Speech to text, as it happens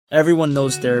Everyone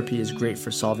knows therapy is great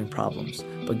for solving problems,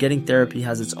 but getting therapy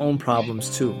has its own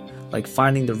problems too, like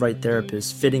finding the right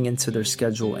therapist, fitting into their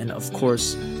schedule, and of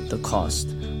course, the cost.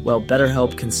 Well,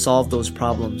 BetterHelp can solve those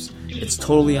problems. It's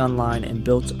totally online and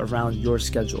built around your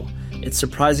schedule. It's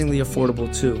surprisingly affordable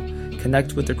too.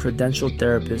 Connect with a credentialed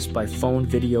therapist by phone,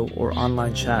 video, or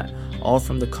online chat, all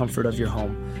from the comfort of your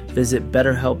home. Visit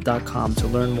BetterHelp.com to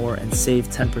learn more and save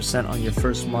 10% on your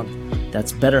first month.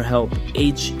 That's BetterHelp,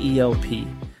 H-E-L-P.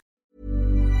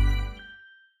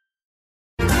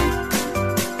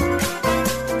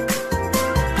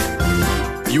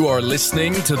 You are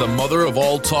listening to the Mother of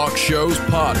All Talk Shows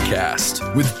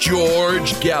podcast with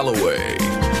George Galloway.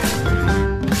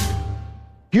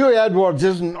 Huw Edwards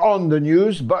isn't on the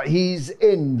news, but he's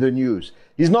in the news.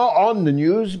 He's not on the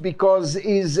news because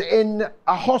he's in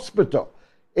a hospital.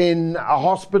 In a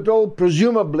hospital,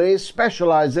 presumably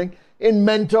specializing in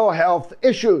mental health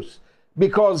issues,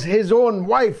 because his own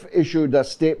wife issued a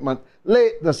statement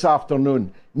late this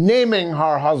afternoon naming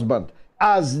her husband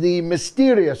as the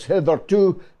mysterious,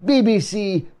 hitherto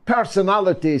BBC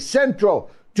personality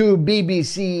central to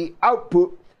BBC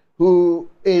output, who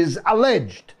is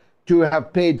alleged to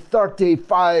have paid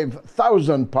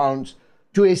 £35,000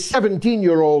 to a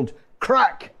 17-year-old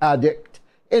crack addict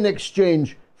in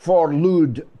exchange for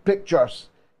lewd pictures.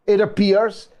 It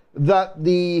appears that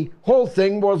the whole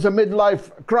thing was a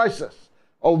midlife crisis,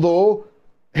 although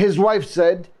his wife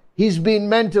said he's been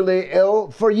mentally ill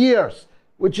for years,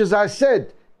 which, as I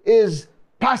said, is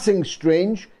passing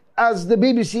strange, as the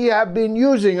BBC have been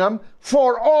using him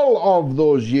for all of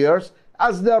those years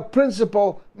as their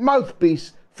principal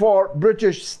mouthpiece for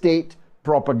British state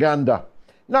propaganda.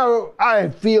 Now, I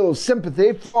feel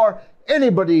sympathy for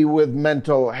anybody with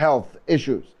mental health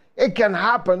issues. It can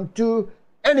happen to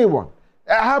anyone.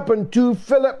 It happened to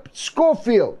Philip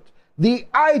Schofield, the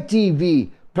ITV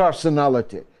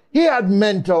personality. He had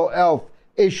mental health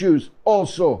issues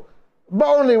also, but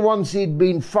only once he'd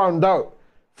been found out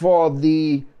for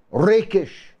the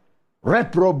rakish,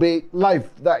 reprobate life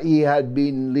that he had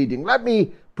been leading. Let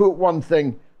me put one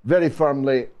thing very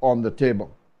firmly on the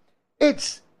table.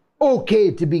 It's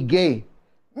okay to be gay.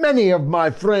 Many of my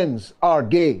friends are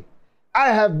gay. I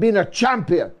have been a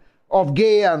champion of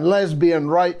gay and lesbian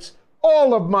rights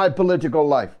all of my political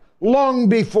life, long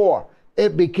before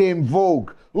it became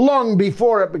vogue, long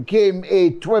before it became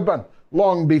a twibbon,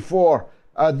 long before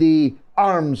the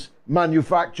arms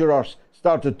manufacturers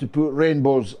started to put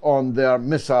rainbows on their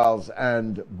missiles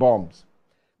and bombs.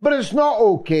 But it's not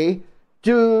okay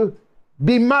to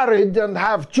be married and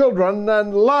have children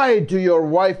and lie to your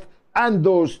wife and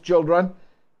those children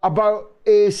about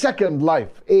a second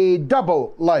life, a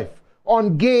double life,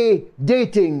 on gay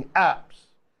dating apps,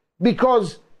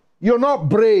 because you're not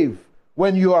brave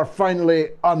when you are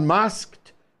finally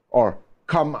unmasked or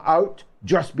come out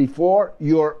just before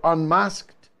you're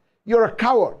unmasked. You're a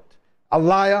coward, a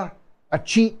liar, a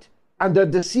cheat, and a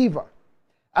deceiver.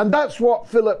 And that's what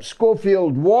Philip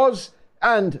Schofield was,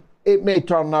 and it may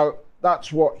turn out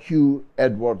that's what Huw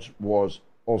Edwards was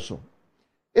also.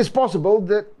 It's possible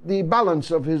that the balance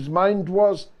of his mind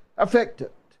was affected,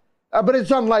 but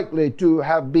it's unlikely to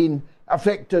have been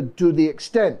affected to the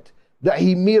extent that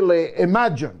he merely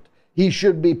imagined he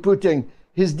should be putting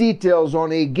his details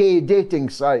on a gay dating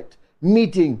site,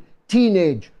 meeting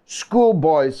teenage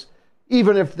schoolboys,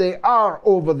 even if they are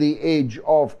over the age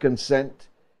of consent,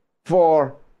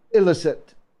 for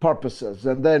illicit purposes,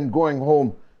 and then going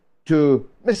home to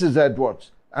Mrs.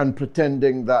 Edwards and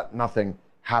pretending that nothing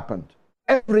happened.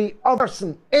 Every other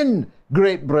person in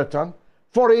Great Britain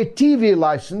for a TV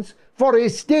license for a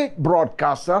state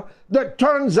broadcaster that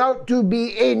turns out to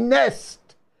be a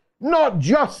nest, not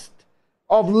just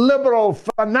of liberal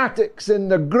fanatics in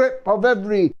the grip of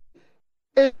every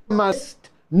Islamist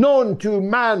known to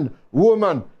man,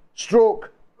 woman,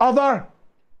 stroke, other,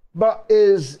 but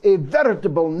is a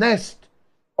veritable nest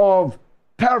of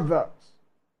perverts,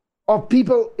 of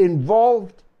people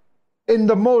involved in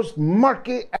the most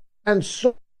murky and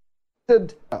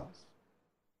sordid,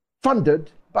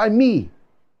 funded by me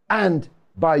and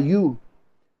by you.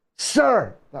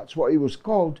 Sir, that's what he was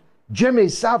called, Jimmy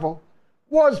Savile,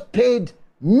 was paid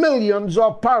millions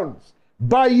of pounds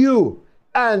by you,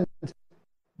 and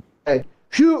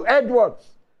Huw Edwards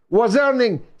was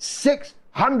earning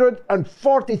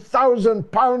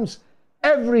 £640,000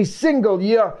 every single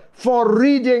year for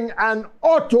reading an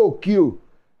auto cue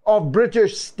of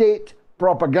British state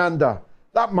propaganda.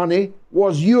 That money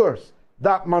was yours.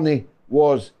 That money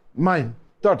was mine.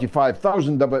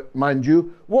 35,000 of it, mind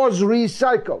you, was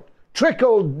recycled,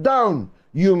 trickled down,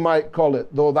 you might call it,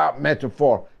 though that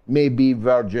metaphor may be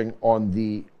verging on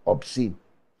the obscene.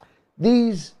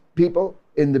 These people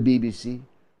in the BBC.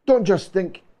 Don't just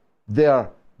think they're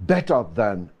better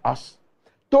than us.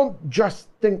 Don't just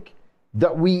think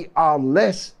that we are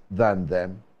less than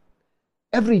them.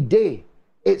 Every day,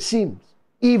 it seems,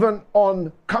 even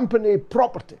on company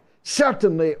property,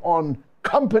 certainly on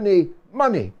company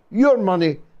money, your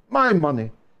money, my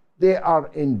money, they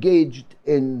are engaged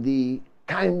in the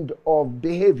kind of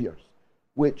behaviors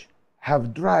which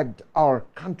have dragged our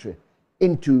country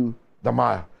into the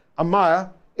mire, a mire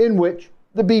in which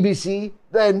the BBC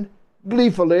then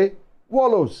gleefully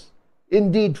wallows,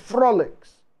 indeed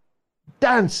frolics,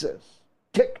 dances,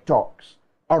 TikToks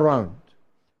around.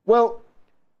 Well,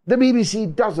 the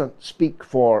BBC doesn't speak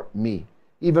for me,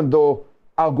 even though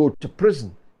I'll go to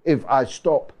prison if I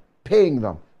stop paying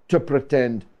them to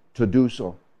pretend to do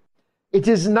so. It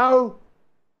is now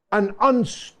an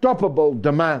unstoppable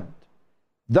demand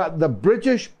that the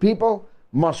British people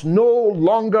must no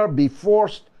longer be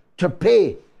forced to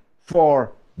pay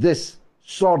for this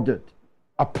sordid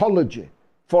apology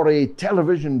for a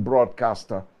television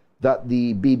broadcaster that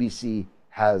the BBC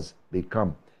has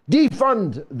become.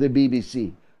 Defund the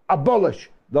BBC, abolish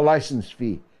the license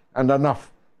fee, and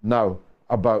enough now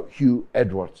about Huw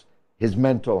Edwards, his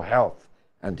mental health,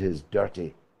 and his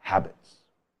dirty habits.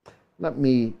 Let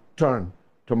me turn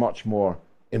to much more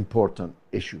important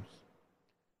issues.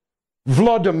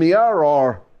 Vladimir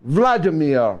or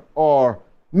Vladimir or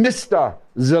Mr.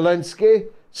 Zelensky,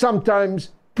 sometimes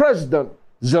President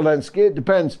Zelensky, it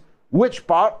depends which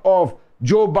part of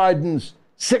Joe Biden's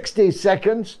 60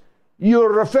 seconds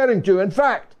you're referring to. In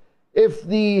fact, if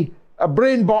the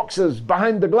brain boxes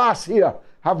behind the glass here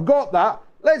have got that,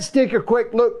 let's take a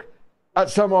quick look at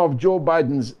some of Joe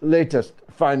Biden's latest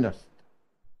finest.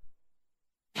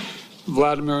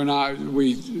 Vladimir and I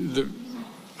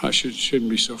shouldn't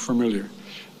be so familiar.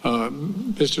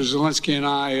 Mr. Zelensky and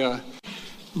I,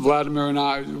 Vladimir and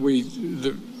I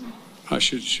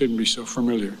shouldn't be so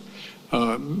familiar.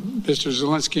 Mr.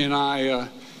 Zelensky and I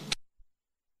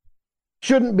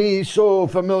shouldn't be so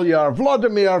familiar.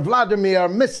 Vladimir,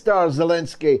 Mr.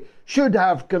 Zelensky should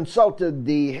have consulted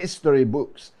the history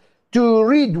books to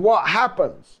read what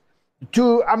happens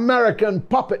to American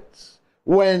puppets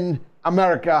when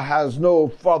America has no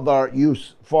further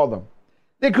use for them.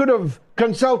 They could have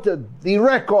consulted the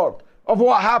record of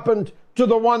what happened to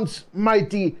the once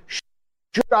mighty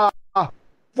Shah,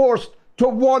 forced to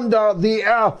wander the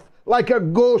earth like a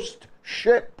ghost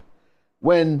ship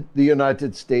when the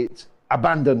United States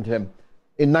abandoned him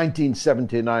in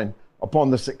 1979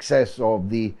 upon the success of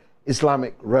the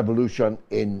Islamic Revolution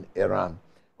in Iran.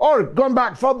 Or, going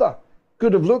back further,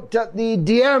 could have looked at the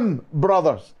Diem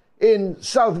brothers in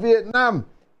South Vietnam.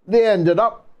 They ended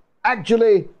up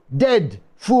actually dead,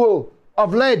 full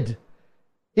of lead.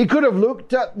 He could have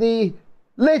looked at the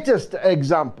latest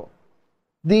example,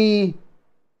 the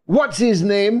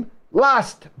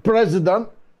last president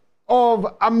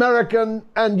of American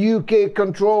and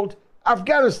UK-controlled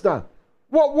Afghanistan.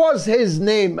 What was his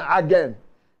name again?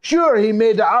 Sure, he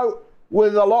made it out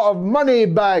with a lot of money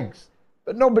bags,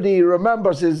 but nobody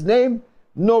remembers his name,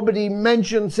 nobody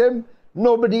mentions him,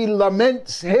 nobody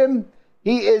laments him.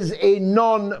 He is a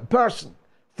non-person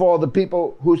for the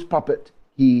people whose puppet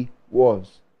he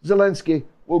was. Zelensky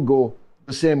will go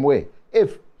the same way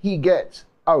if he gets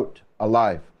out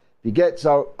alive. If he gets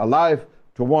out alive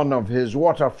to one of his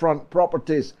waterfront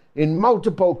properties in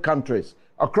multiple countries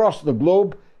across the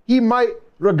globe, he might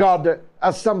regard it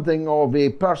as something of a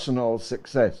personal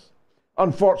success.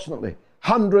 Unfortunately,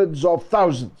 hundreds of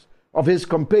thousands of his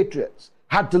compatriots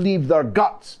had to leave their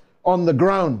guts on the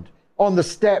ground, on the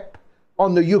steppe,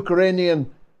 on the Ukrainian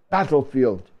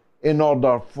battlefield in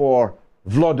order for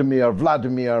Vladimir,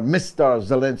 Mr.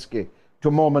 Zelensky to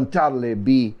momentarily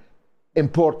be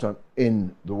important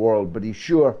in the world, but he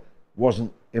sure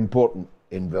wasn't important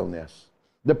in Vilnius.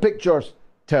 The pictures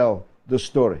tell the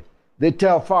story. They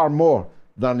tell far more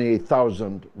than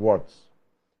 1,000 words.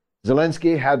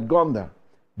 Zelensky had gone there,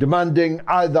 demanding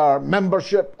either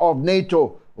membership of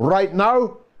NATO right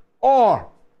now or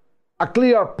a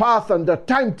clear path and a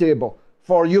timetable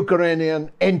for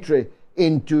Ukrainian entry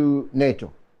into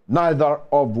NATO, neither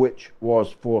of which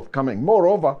was forthcoming.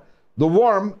 Moreover, the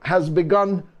worm has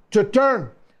begun to turn.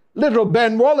 Little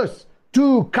Ben Wallace,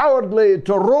 too cowardly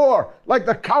to roar like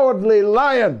the cowardly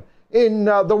lion in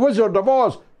The Wizard of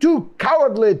Oz, too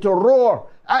cowardly to roar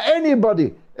at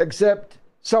anybody except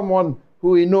someone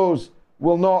who he knows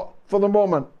will not, for the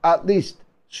moment at least,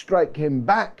 strike him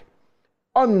back,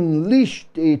 unleashed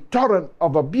a torrent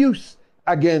of abuse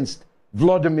against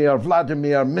Vladimir,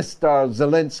 Mr.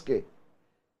 Zelensky.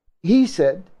 He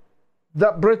said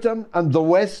that Britain and the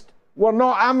West were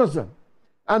not Amazon,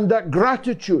 and that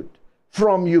gratitude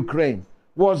from Ukraine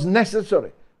was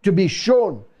necessary to be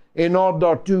shown in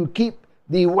order to keep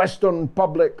the Western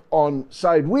public on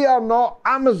side. We are not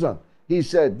Amazon, he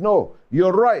said. No,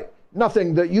 you're right.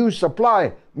 Nothing that you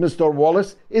supply, Mr.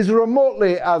 Wallace, is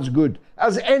remotely as good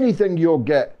as anything you'll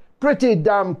get pretty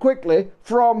damn quickly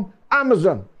from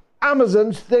Amazon.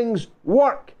 Amazon's things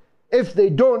work. If they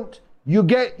don't, you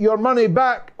get your money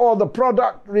back or the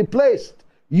product replaced.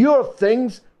 Your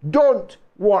things don't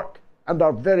work and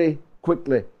are very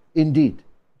quickly indeed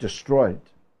destroyed.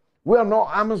 We're not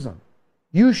Amazon.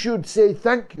 You should say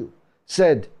thank you,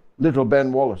 said little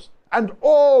Ben Wallace. And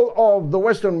all of the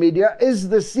Western media is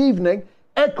this evening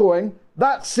echoing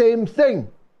that same thing,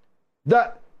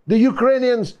 that the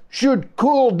Ukrainians should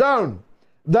cool down,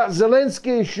 that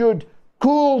Zelensky should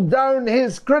cool down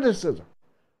his criticism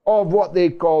of what they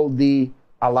call the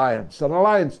alliance, an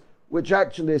alliance which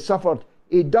actually suffered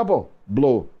a double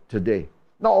blow today.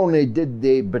 Not only did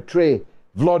they betray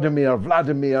Vladimir,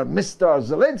 Mr.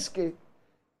 Zelensky,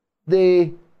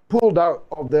 they pulled out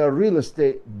of their real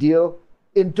estate deal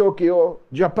in Tokyo,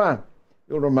 Japan.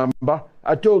 You'll remember,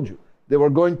 I told you, they were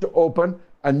going to open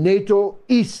a NATO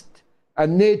East, a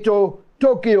NATO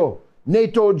Tokyo,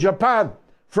 NATO Japan.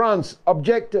 France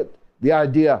objected. The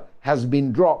idea has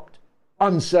been dropped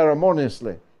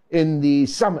unceremoniously in the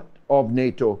summit of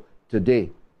NATO today.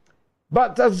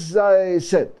 But as I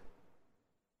said,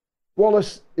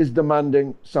 Wallace is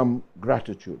demanding some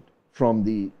gratitude from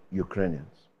the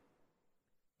Ukrainians.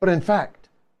 But in fact,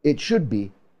 it should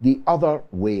be the other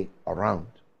way around.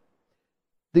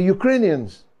 The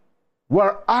Ukrainians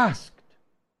were asked,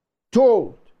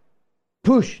 told,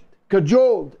 pushed,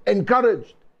 cajoled,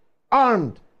 encouraged,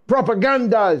 armed,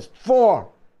 propagandized for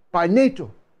by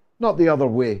NATO, not the other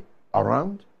way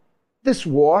around. This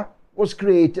war was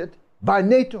created by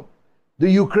NATO. The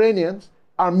Ukrainians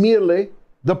are merely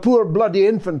the poor bloody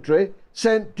infantry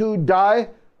sent to die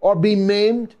or be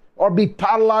maimed or be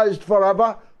paralyzed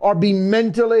forever or be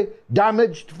mentally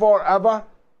damaged forever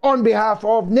on behalf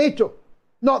of NATO,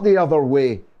 not the other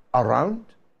way around.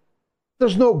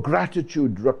 There's no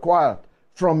gratitude required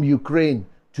from Ukraine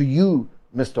to you,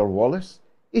 Mr. Wallace.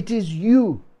 It is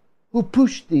you who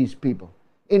pushed these people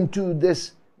into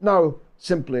this now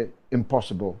simply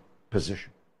impossible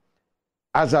position.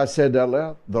 As I said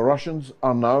earlier, the Russians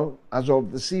are now, as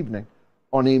of this evening,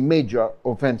 on a major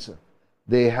offensive.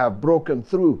 They have broken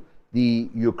through the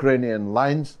Ukrainian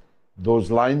lines,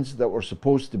 those lines that were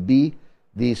supposed to be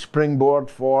the springboard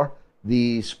for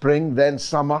the spring, then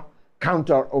summer,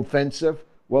 counter-offensive.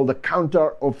 Well, the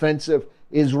counter-offensive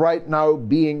is right now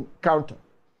being countered.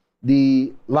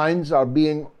 The lines are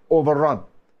being overrun,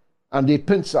 and the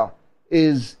pincer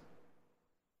is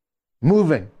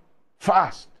moving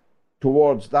fast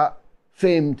towards that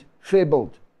famed,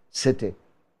 fabled city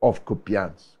of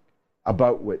Kupiansk,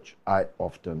 about which I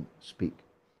often speak,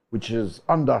 which is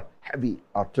under heavy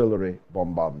artillery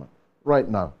bombardment right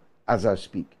now as I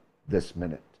speak this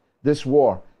minute. This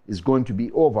war is going to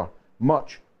be over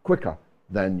much quicker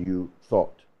than you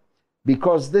thought,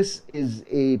 because this is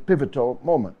a pivotal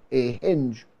moment, a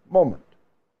hinge moment,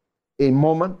 a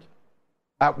moment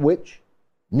at which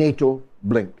NATO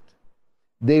blinked.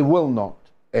 They will not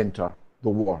enter the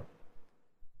war.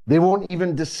 They won't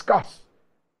even discuss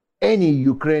any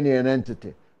Ukrainian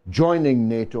entity joining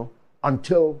NATO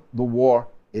until the war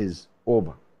is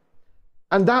over.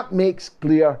 And that makes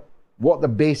clear what the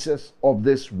basis of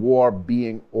this war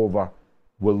being over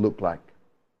will look like.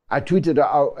 I tweeted it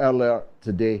out earlier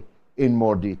today in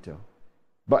more detail.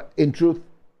 But in truth,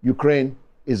 Ukraine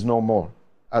is no more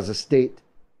as a state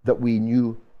that we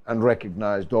knew and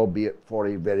recognized, albeit for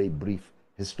a very brief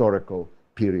historical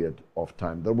period of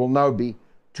time. There will now be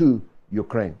two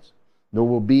Ukraines. There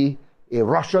will be a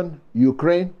Russian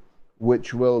Ukraine,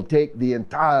 which will take the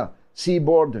entire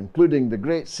seaboard, including the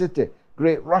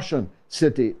great Russian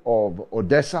city of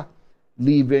Odessa,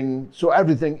 leaving, so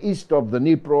everything east of the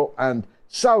Dnipro and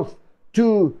south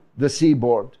to the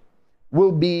seaboard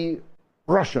will be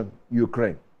Russian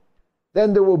Ukraine.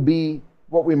 Then there will be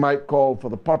what we might call, for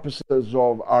the purposes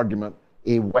of argument,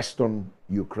 a Western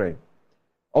Ukraine.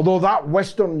 Although that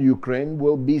Western Ukraine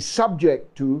will be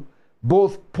subject to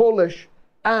both Polish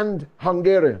and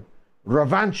Hungarian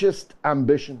revanchist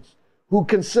ambitions, who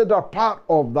consider part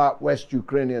of that West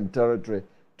Ukrainian territory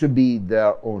to be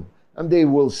their own, and they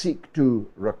will seek to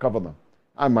recover them.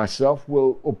 I myself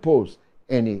will oppose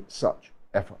any such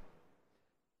effort.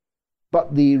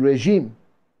 But the regime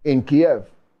in Kiev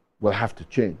will have to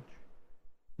change.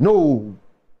 No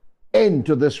end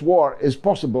to this war is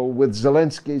possible with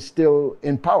Zelensky still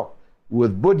in power,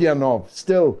 with Budyanov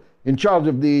still in charge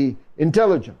of the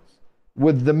intelligence,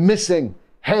 with the missing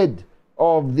head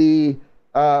of the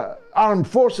armed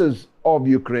forces of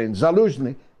Ukraine,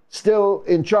 Zelensky, still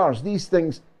in charge. These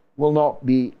things will not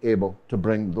be able to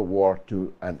bring the war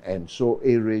to an end. So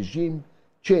a regime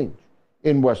change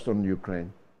in Western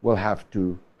Ukraine will have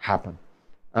to happen.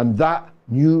 And that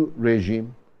new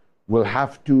regime will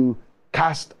have to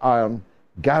cast iron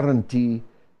guarantee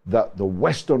that the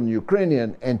Western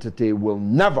Ukrainian entity will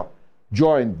never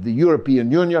join the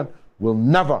European Union, will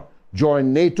never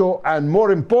join NATO, and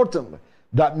more importantly,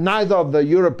 that neither the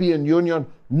European Union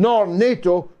nor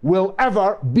NATO will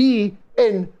ever be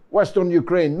in Western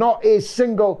Ukraine. Not a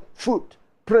single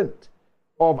footprint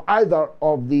of either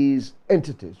of these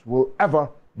entities will ever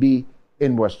be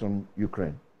in Western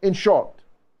Ukraine. In short,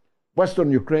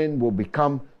 Western Ukraine will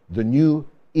become the new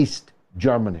East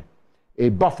Germany, a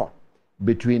buffer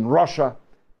between Russia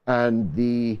and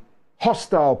the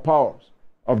hostile powers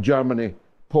of Germany,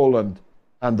 Poland,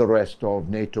 and the rest of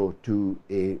NATO to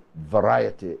a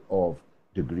variety of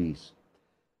degrees.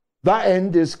 That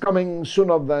end is coming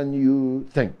sooner than you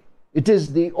think. It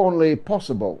is the only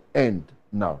possible end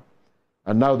now.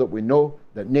 And now that we know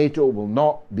that NATO will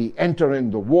not be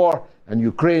entering the war and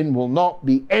Ukraine will not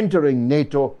be entering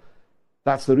NATO,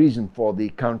 that's the reason for the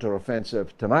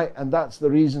counteroffensive tonight, and that's the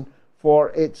reason for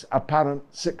its apparent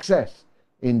success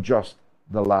in just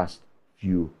the last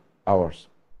few hours.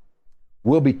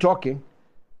 We'll be talking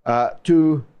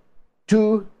to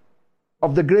two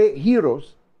of the great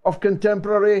heroes of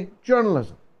contemporary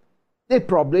journalism. They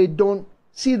probably don't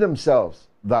see themselves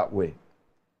that way,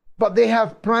 but they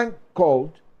have prank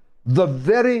called the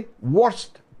very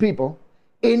worst people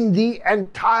in the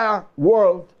entire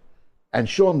world and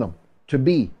shown them to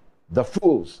be the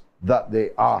fools that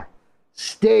they are.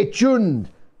 Stay tuned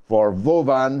for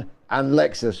Vovan and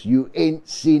Lexus. You ain't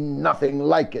seen nothing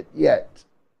like it yet.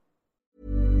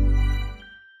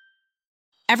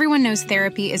 Everyone knows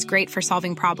therapy is great for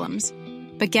solving problems,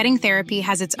 but getting therapy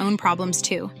has its own problems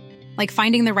too, like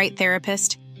finding the right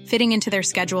therapist, fitting into their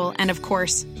schedule, and of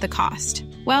course, the cost.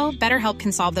 Well, BetterHelp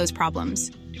can solve those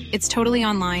problems. It's totally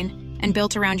online and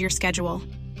built around your schedule.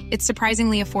 It's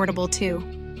surprisingly affordable too.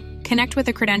 Connect with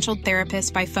a credentialed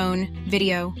therapist by phone,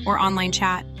 video, or online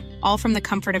chat, all from the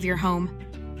comfort of your home.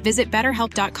 Visit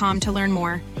BetterHelp.com to learn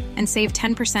more and save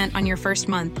 10% on your first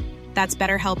month. That's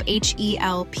BetterHelp,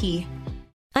 H-E-L-P.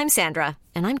 I'm Sandra,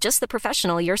 and I'm just the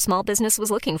professional your small business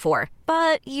was looking for.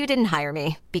 But you didn't hire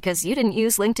me because you didn't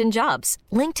use LinkedIn Jobs.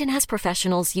 LinkedIn has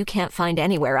professionals you can't find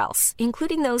anywhere else,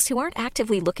 including those who aren't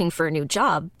actively looking for a new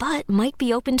job, but might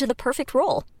be open to the perfect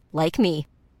role, like me.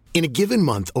 In a given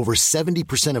month, over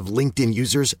 70% of LinkedIn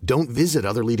users don't visit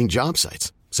other leading job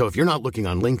sites. So if you're not looking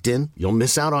on LinkedIn, you'll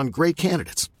miss out on great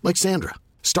candidates like Sandra.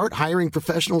 Start hiring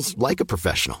professionals like a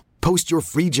professional. Post your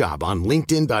free job on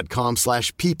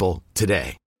linkedin.com/people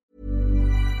today.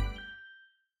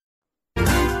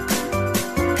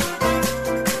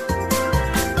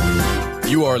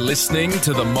 You are listening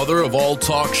to the Mother of All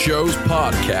Talk Shows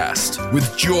podcast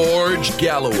with George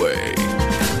Galloway.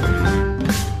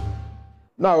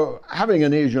 Now, having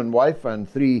an Asian wife and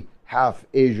 3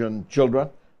 half-Asian children,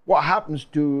 what happens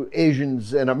to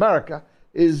Asians in America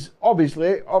is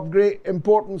obviously of great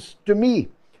importance to me.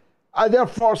 I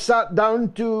therefore sat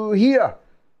down to hear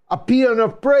a paean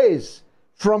of praise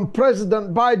from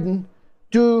President Biden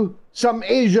to some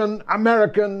Asian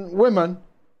American women.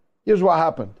 Here's what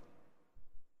happened.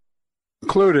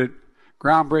 Included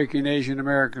groundbreaking Asian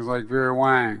Americans like Vera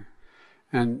Wang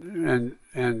and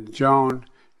Joan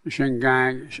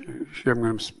Shingang, I'm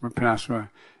going to pronounce it right,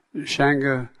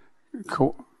 Shanga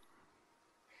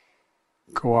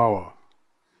Kawawa.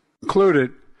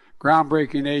 Included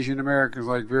groundbreaking Asian Americans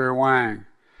like Vera Wang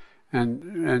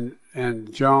and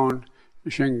Joan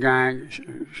Shingang,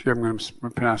 I'm going to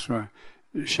pronounce it right,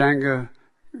 Shanga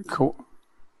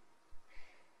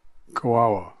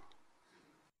Kawawa.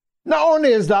 Not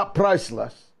only is that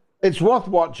priceless, it's worth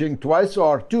watching twice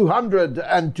or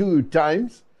 202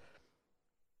 times,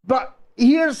 but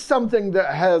here's something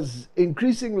that has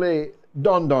increasingly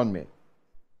dawned on me.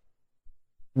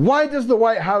 Why does the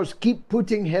White House keep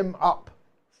putting him up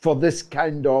for this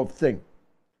kind of thing?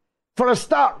 For a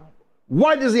start,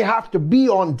 why does he have to be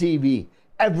on TV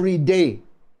every day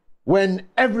when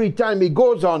every time he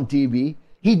goes on TV,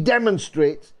 he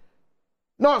demonstrates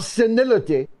not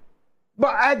senility,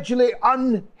 but actually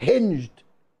unhinged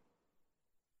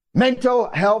mental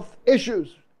health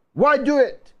issues? Why do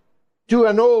it to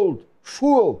an old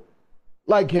fool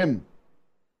like him?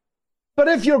 But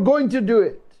if you're going to do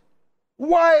it,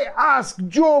 why ask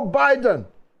Joe Biden,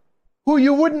 who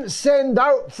you wouldn't send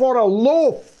out for a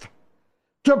loaf,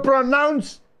 to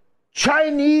pronounce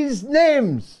Chinese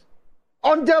names?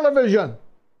 on television.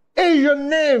 Asian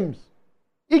names.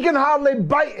 He can hardly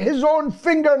bite his own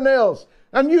fingernails.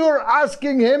 And you're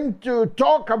asking him to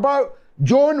talk about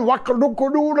Joan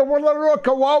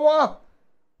Wakarukurukawawa?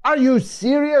 Are you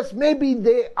serious? Maybe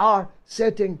they are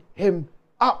setting him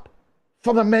up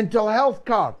for the mental health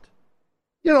card.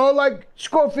 You know, like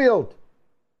Schofield,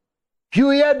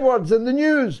 Huw Edwards in the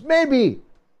news. Maybe.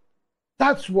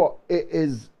 That's what it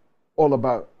is all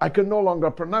about. I can no longer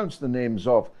pronounce the names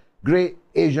of great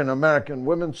Asian American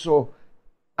women, so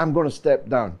I'm going to step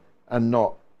down and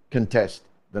not contest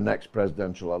the next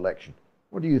presidential election.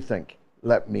 What do you think?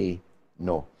 Let me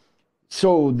know.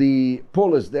 So the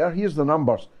poll is there. Here's the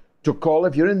numbers to call.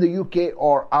 If you're in the UK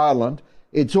or Ireland,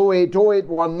 it's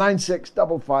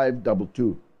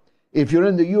 08081965522. If you're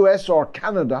in the US or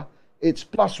Canada, it's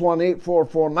 +1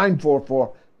 844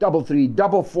 944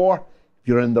 3344. If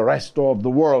you're in the rest of the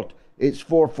world, it's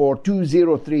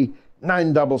 44203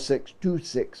 966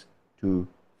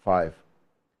 2625.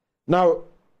 Now,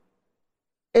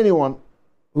 anyone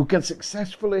who can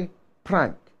successfully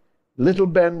prank little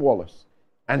Ben Wallace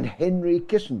and Henry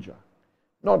Kissinger,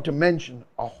 not to mention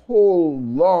a whole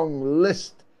long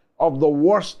list of the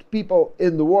worst people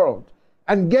in the world,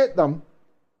 and get them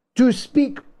to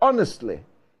speak honestly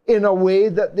in a way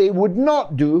that they would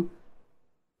not do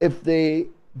if they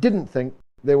didn't think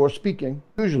they were speaking,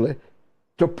 usually,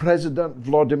 to President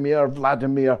Vladimir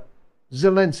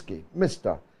Zelensky,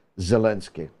 Mr.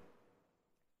 Zelensky.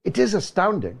 It is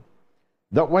astounding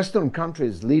that Western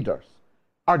countries' leaders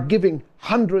are giving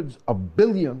hundreds of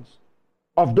billions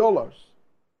of dollars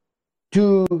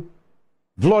to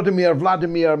Vladimir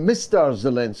Mr.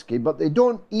 Zelensky, but they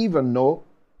don't even know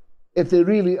if they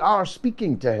really are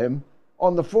speaking to him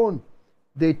on the phone.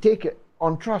 They take it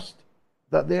on trust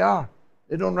that they are.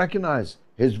 They don't recognize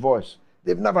his voice.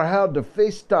 They've never heard of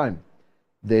FaceTime.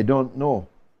 They don't know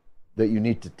that you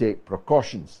need to take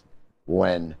precautions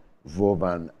when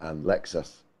Vovan and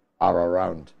Lexus are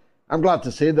around. I'm glad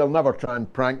to say they'll never try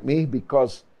and prank me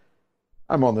because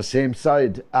I'm on the same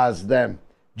side as them.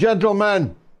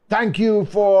 Gentlemen, thank you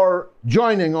for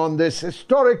joining on this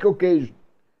historic occasion.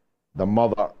 The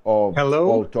mother of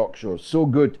all talk shows. So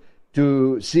good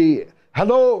to see.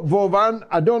 Hello, Vovan.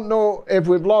 I don't know if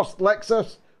we've lost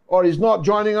Lexus or he's not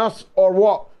joining us or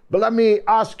what. But let me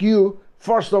ask you,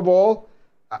 first of all,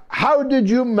 how did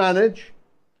you manage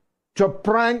to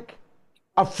prank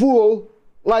a fool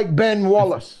like Ben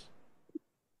Wallace?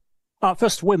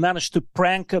 First, we managed to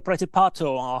prank Priti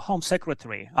Patel, our Home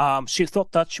Secretary. She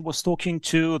thought that she was talking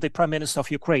to the Prime Minister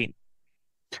of Ukraine.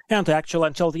 And actually,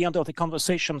 until the end of the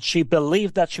conversation, she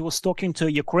believed that she was talking to a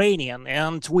Ukrainian,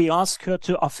 and we asked her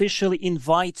to officially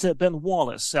invite Ben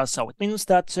Wallace. So it means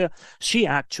that she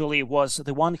actually was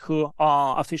the one who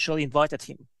officially invited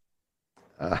him.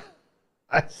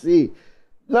 I see.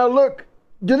 Now look,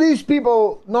 do these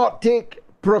people not take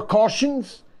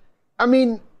precautions? I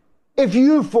mean, if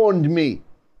you phoned me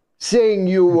saying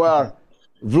you were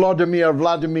Vladimir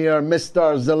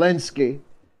Mr. Zelensky,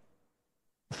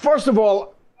 first of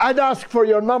all, I'd ask for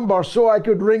your number so I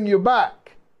could ring you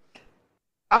back.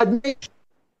 I'd make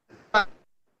a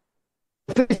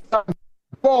FaceTime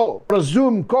call or a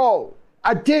Zoom call.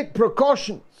 I'd take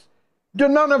precautions. Do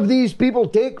none of these people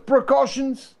take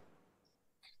precautions?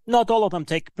 Not all of them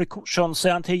take precautions,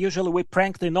 and usually we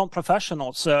prank the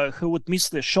non-professionals who would miss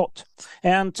the shot.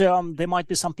 And there might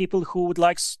be some people who would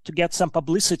like to get some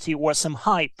publicity or some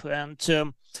hype,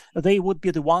 and they would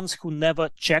be the ones who never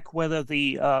check whether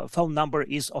the phone number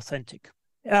is authentic.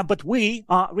 But we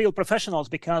are real professionals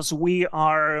because we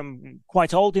are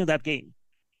quite old in that game.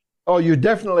 Oh, you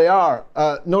definitely are.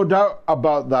 No doubt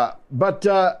about that. But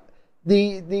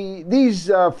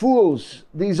these fools,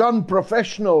 these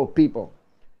unprofessional people,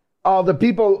 are the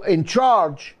people in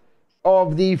charge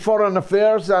of the foreign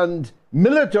affairs and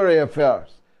military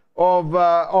affairs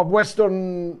of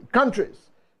Western countries.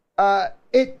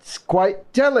 It's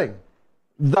quite telling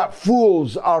that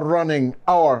fools are running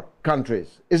our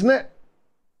countries, isn't it?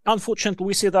 Unfortunately,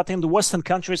 we see that in the Western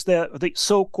countries, the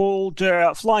so-called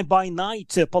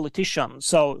fly-by-night politicians.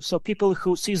 So people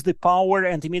who seize the power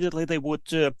and immediately they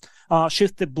would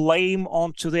shift the blame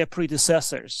onto their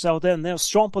predecessors. So then there are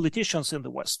strong politicians in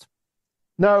the West.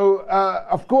 Now,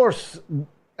 of course,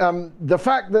 the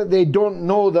fact that they don't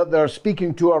know that they're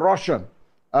speaking to a Russian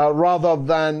rather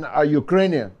than a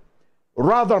Ukrainian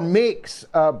rather makes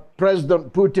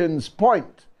President Putin's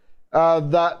point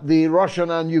that the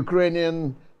Russian and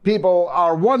Ukrainian people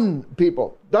are one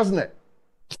people, doesn't it?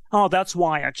 Oh, that's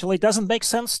why, actually. It doesn't make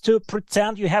sense to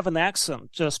pretend you have an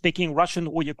accent speaking Russian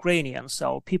or Ukrainian,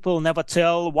 so people never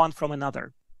tell one from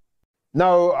another.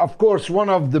 Now, of course, one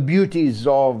of the beauties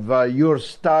of your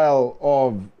style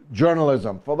of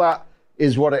journalism, for that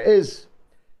is what it is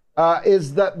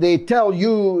that they tell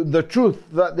you the truth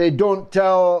that they don't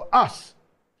tell us.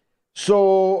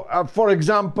 So, for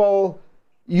example,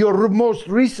 your most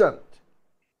recent,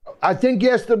 I think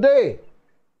yesterday,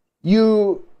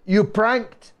 you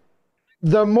pranked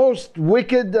the most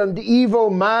wicked and evil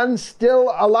man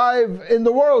still alive in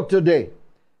the world today.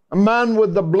 A man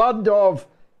with the blood of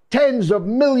tens of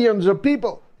millions of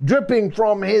people dripping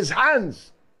from his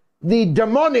hands. The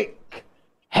demonic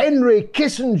Henry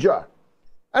Kissinger.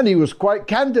 And he was quite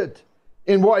candid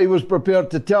in what he was prepared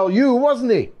to tell you,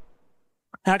 wasn't he?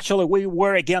 Actually, we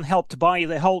were again helped by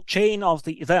the whole chain of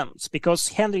the events, because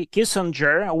Henry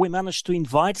Kissinger, we managed to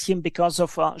invite him because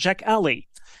of Jacques Alley,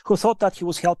 who thought that he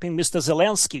was helping Mr.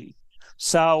 Zelensky.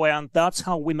 So, and that's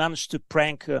how we managed to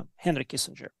prank Henry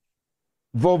Kissinger.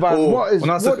 Wovan,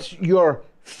 what's your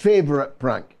favorite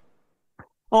prank?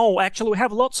 Oh, actually, we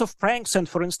have lots of pranks. And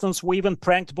for instance, we even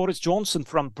pranked Boris Johnson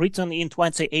from Britain in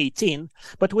 2018.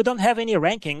 But we don't have any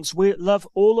rankings. We love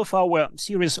all of our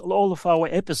series, all of our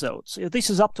episodes. This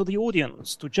is up to the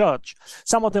audience to judge.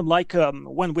 Some of them like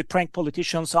when we prank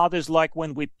politicians, others like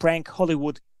when we prank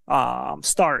Hollywood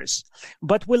stars.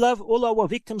 But we love all our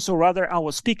victims, or rather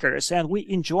our speakers, and we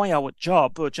enjoy our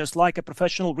job, just like a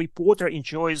professional reporter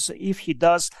enjoys if he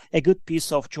does a good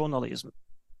piece of journalism.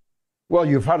 Well,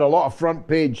 you've had a lot of front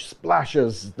page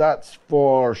splashes, that's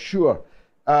for sure.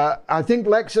 I think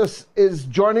Lexus is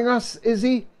joining us, is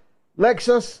he?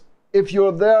 Lexus, if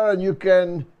you're there and you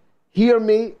can hear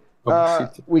me,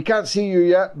 we can't see you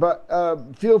yet, but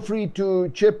feel free to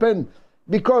chip in,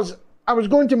 because I was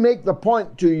going to make the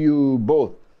point to you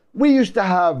both. We used to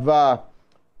have a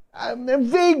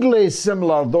vaguely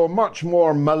similar, though much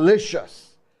more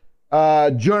malicious,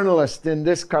 journalist in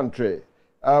this country.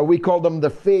 We called him the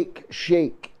fake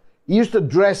sheikh. He used to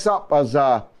dress up as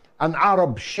an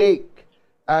Arab sheikh,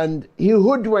 and he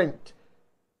hoodwinked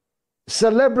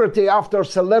celebrity after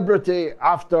celebrity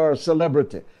after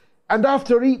celebrity. And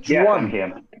after each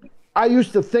one, I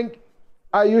used to think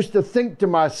to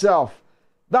myself,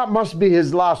 that must be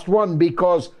his last one,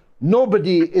 because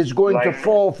nobody is going to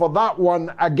fall for that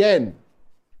one again.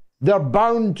 They're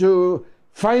bound to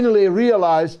finally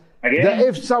realize that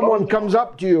if someone comes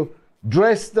up to you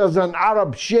dressed as an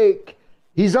Arab sheikh,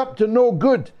 he's up to no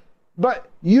good. But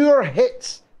your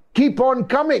hits keep on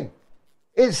coming.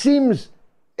 It seems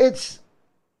it's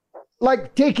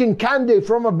like taking candy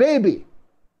from a baby.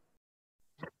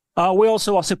 We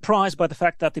also are surprised by the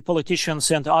fact that the politicians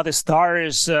and other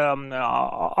stars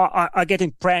are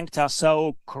getting pranked, are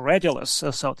so credulous,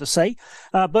 so to say.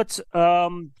 But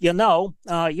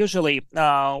usually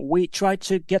we try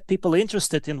to get people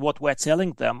interested in what we're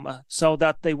telling them, so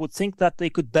that they would think that they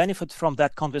could benefit from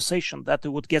that conversation, that they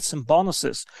would get some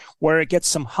bonuses or get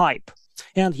some hype.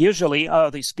 And usually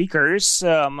the speakers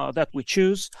that we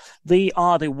choose, they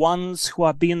are the ones who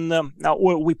have been,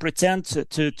 or we pretend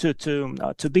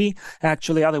to be,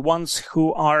 actually are the ones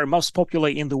who are most popular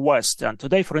in the West. And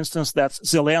today, for instance, that's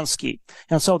Zelensky.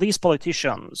 And so these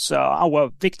politicians, our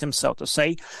victims, so to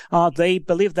say, they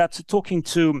believe that talking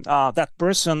to that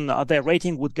person, their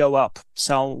rating would go up.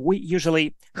 So we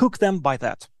usually hook them by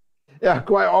that. Yeah,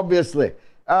 quite obviously.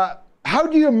 How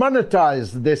do you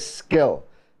monetize this skill?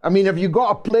 I mean, have you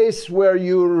got a place where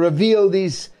you reveal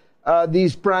these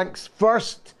pranks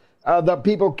first that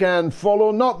people can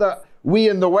follow? Not that we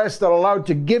in the West are allowed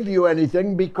to give you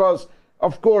anything, because,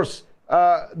 of course,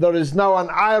 there is now an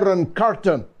iron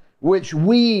curtain which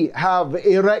we have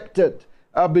erected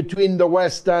between the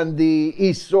West and the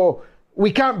East. So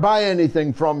we can't buy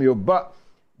anything from you. But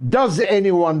does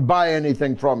anyone buy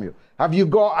anything from you? Have you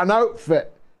got an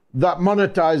outfit that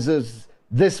monetizes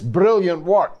this brilliant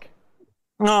work?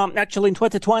 Actually, in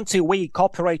 2020, we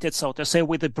cooperated, so to say,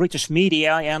 with the British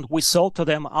media, and we sold to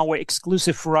them our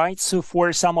exclusive rights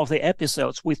for some of the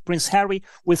episodes with Prince Harry,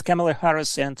 with Kamala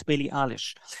Harris, and Billie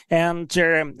Eilish. And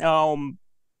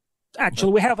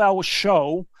actually, we have our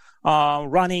show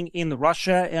running in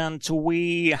Russia, and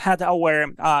we had our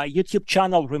YouTube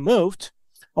channel removed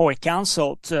or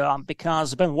cancelled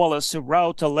because Ben Wallace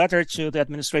wrote a letter to the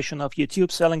administration of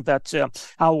YouTube saying that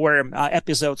our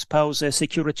episodes pose a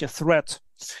security threat.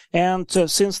 And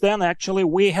since then, actually,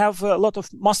 we have a lot of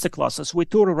masterclasses. We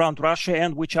tour around Russia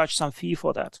and we charge some fee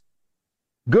for that.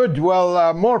 Good.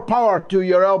 Well, more power to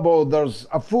your elbow. There's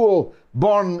a fool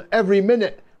born every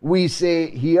minute, we say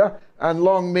here, and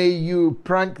long may you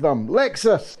prank them.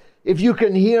 Lexus, if you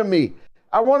can hear me,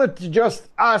 I wanted to just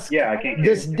ask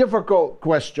this difficult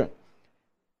question.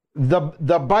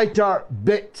 The biter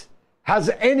bit. Has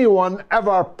anyone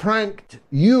ever pranked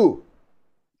you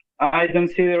I don't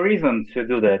see a reason to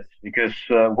do that because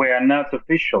we are not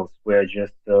officials. We are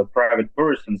just private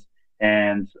persons,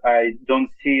 and I don't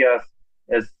see us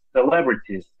as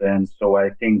celebrities. And so I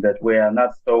think that we are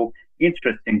not so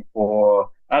interesting for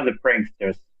other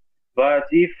pranksters. But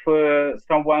if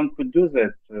someone could do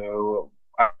that,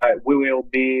 we will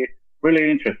be really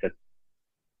interested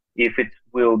if it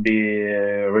will be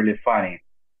really funny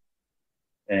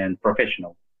and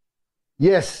professional.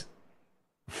 Yes,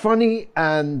 funny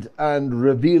and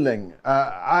revealing.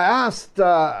 I asked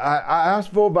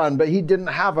Voban, but he didn't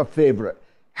have a favorite.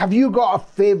 Have you got a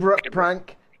favorite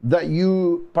prank that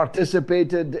you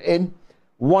participated in?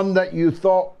 One that you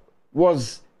thought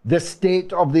was the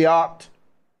state of the art?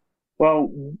 Well,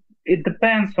 it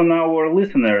depends on our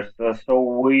listeners. So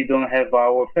we don't have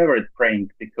our favorite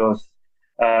prank because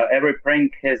every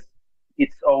prank has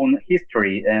its own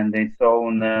history and its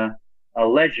own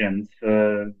legend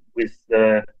with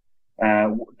that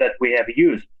we have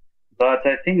used. But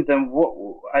I think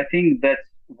that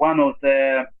one of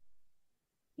the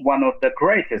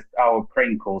greatest our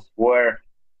prank calls were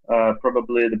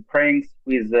probably the pranks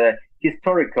with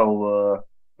historical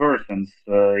persons,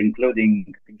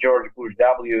 including George Bush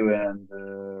W. and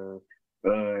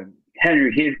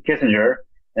Henry Kissinger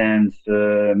and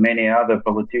many other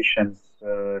politicians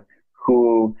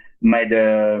who made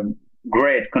a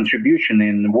great contribution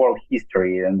in world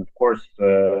history. And of course,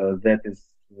 that is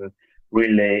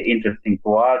really interesting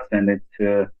for us, and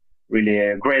it's really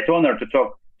a great honor to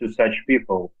talk to such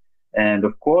people. And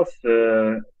of course,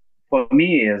 for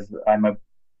me, as I'm a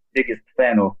biggest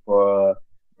fan of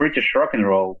British rock and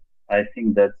roll, I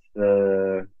think that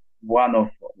one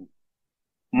of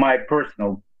my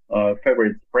personal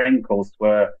favorite prank calls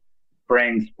were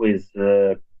pranks with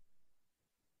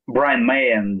Brian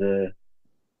May and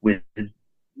with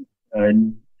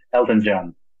Elton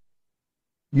John.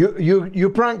 You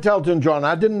pranked Elton John.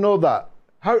 I didn't know that.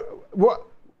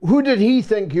 Who did he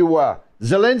think you were?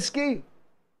 Zelensky?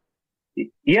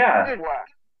 Yeah,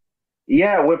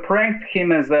 we pranked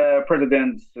him as a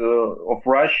president of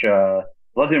Russia,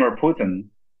 Vladimir Putin,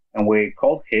 and we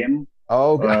called him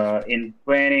in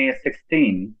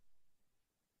 2016,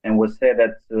 and we said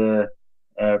that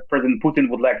President Putin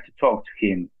would like to talk to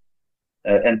him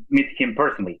and meet him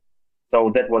personally. So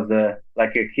that was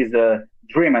his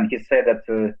dream, and he said that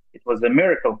it was a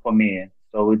miracle for me.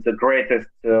 So it's the greatest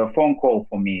phone call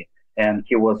for me, and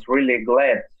he was really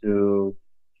glad to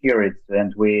hear it.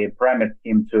 And we promised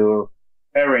him to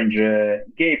arrange a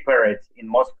gay parade in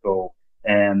Moscow,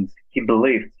 and he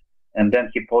believed. And then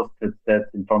he posted that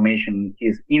information on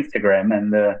his Instagram.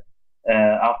 And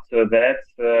after that,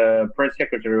 press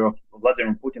secretary of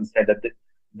Vladimir Putin said that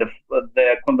the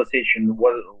conversation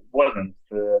wasn't.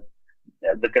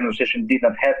 The conversation did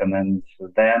not happen. And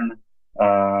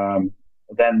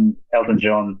then Elton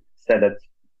John said that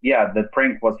the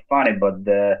prank was funny, but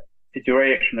the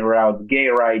situation around gay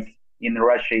rights in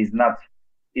Russia is not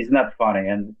funny.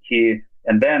 And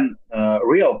then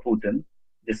real Putin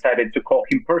decided to call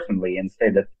him personally and say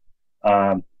that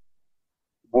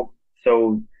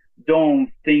so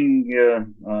don't think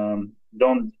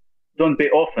don't be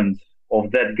offended of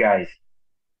that, guys.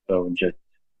 So just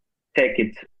take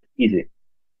it easy.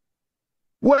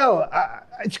 Well,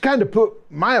 it's kind of put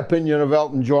my opinion of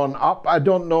Elton John up. I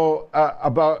don't know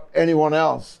about anyone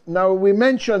else. Now, we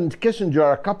mentioned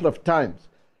Kissinger a couple of times.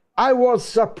 I was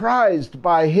surprised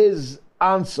by his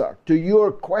answer to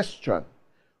your question,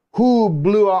 who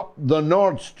blew up the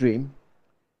Nord Stream.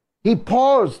 He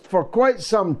paused for quite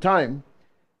some time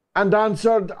and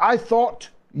answered, I thought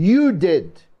you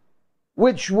did,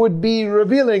 which would be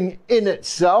revealing in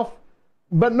itself,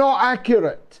 but not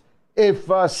accurate. If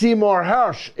Seymour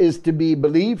Hersh is to be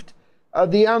believed,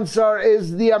 the answer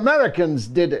is the Americans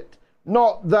did it,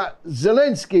 not that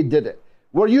Zelensky did it.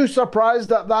 Were you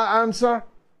surprised at that answer?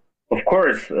 Of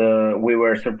course, we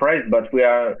were surprised, but we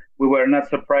were not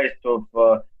surprised of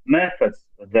methods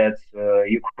that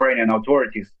Ukrainian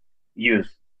authorities use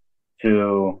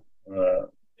to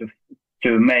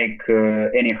make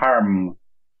any harm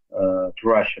to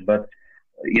Russia. But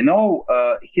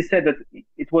he said that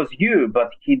it was you,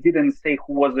 but he didn't say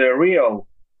who was the real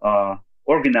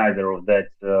organizer of that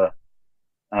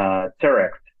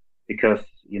terror, because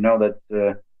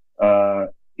that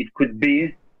it could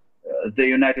be the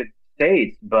United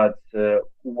States, but who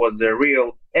was the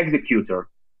real executor?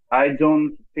 I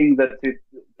don't think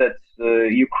that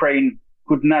Ukraine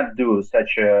could not do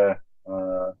such a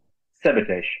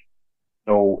sabotage.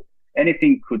 So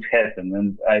anything could happen,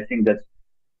 and I think that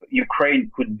Ukraine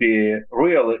could be a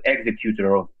real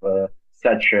executor of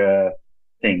such a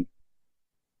thing.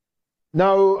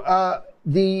 Now,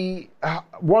 the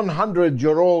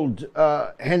 100-year-old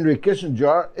Henry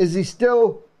Kissinger, is he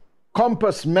still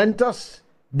compos mentis?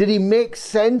 Did he make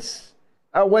sense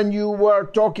when you were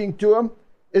talking to him?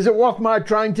 Is it worth my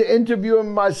trying to interview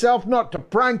him myself, not to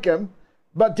prank him,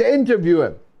 but to interview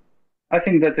him? I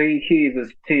think that he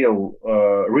is still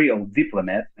a real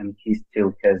diplomat, and he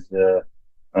still has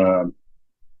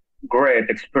great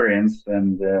experience,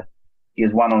 and he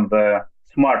is one of the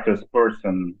smartest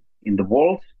person in the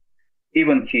world.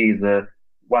 Even he is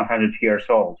 100 years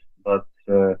old, but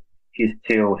he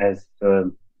still has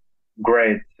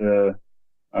great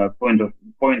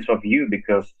points of view,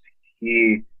 because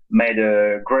he made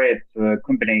great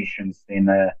combinations in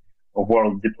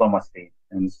world diplomacy.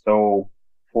 And so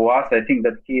for us, I think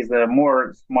that he is a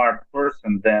more smart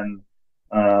person than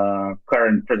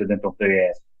current president of the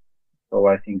US. So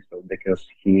I think so, because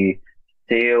he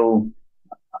still,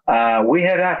 we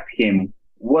had asked him,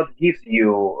 what gives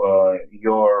you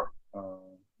your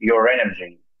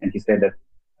energy? And he said that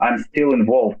I'm still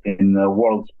involved in the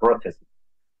world's processes.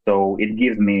 So it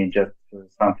gives me just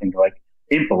something like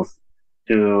impulse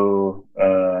to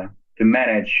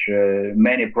manage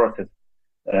many processes.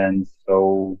 And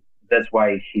so that's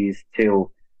why he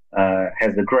still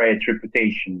has a great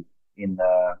reputation in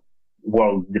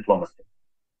world diplomacy.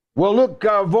 Well, look,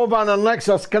 Vovan and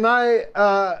Lexus, can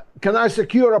I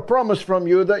secure a promise from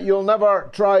you that you'll never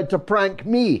try to prank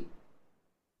me?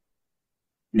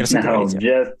 No, just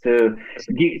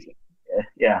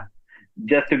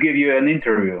to give you an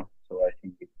interview. So I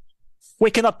think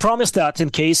we cannot promise that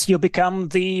in case you become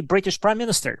the British Prime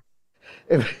Minister.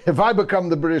 If I become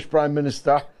the British Prime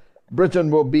Minister, Britain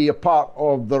will be a part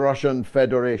of the Russian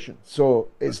Federation. So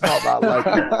it's not that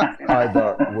likely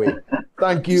either way.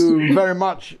 Thank you very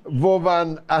much,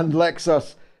 Vovan and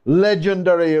Lexus,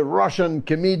 legendary Russian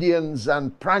comedians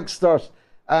and pranksters.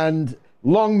 And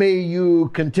long may you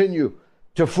continue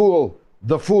to fool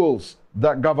the fools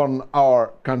that govern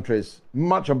our countries.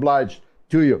 Much obliged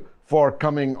to you for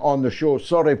coming on the show.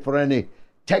 Sorry for any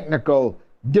technical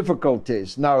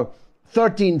difficulties. Now,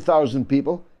 13,000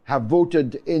 people have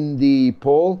voted in the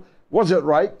poll. Was it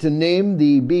right to name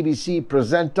the BBC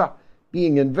presenter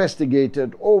being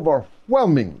investigated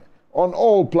overwhelmingly on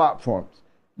all platforms?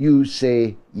 You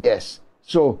say yes.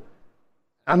 So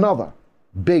another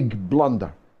big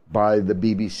blunder by the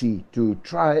BBC to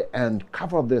try and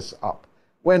cover this up,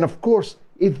 when of course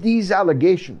if these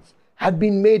allegations had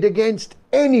been made against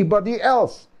anybody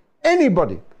else,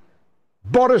 anybody,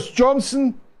 Boris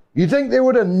Johnson, you think they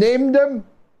would have named him?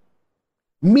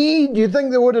 Me? Do you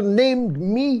think they would have named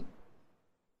me?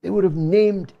 They would have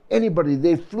named anybody.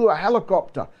 They flew a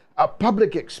helicopter at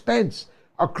public expense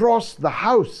across the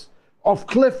house of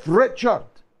Cliff Richard,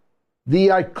 the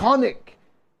iconic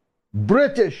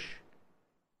British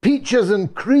peaches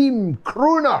and cream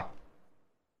crooner,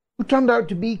 who turned out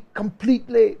to be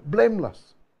completely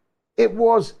blameless. It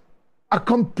was a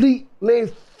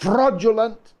completely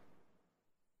fraudulent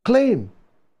claim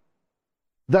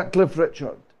that Cliff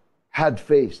Richard had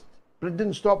faced. But it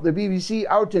didn't stop the BBC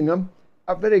outing him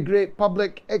at very great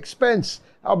public expense.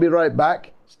 I'll be right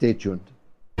back. Stay tuned.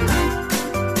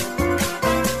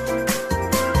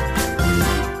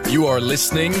 You are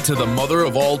listening to the Mother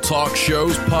of All Talk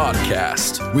Shows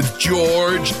podcast with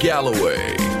George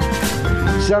Galloway.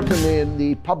 Certainly in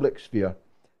the public sphere,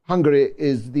 Hungary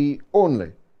is the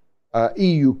only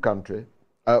EU country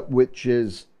which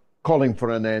is calling for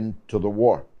an end to the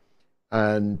war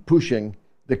and pushing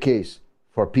the case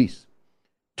for peace.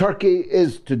 Turkey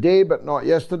is today, but not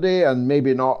yesterday, and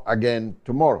maybe not again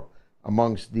tomorrow,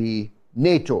 amongst the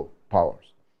NATO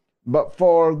powers. But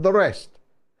for the rest,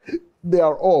 they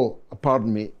are all,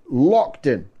 locked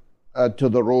in to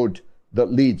the road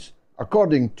that leads,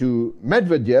 according to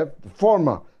Medvedev, the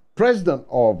former president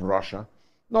of Russia,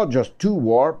 not just to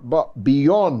war, but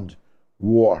beyond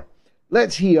war.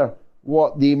 Let's hear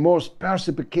what the most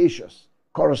perspicacious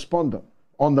correspondent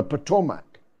on the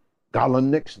Potomac,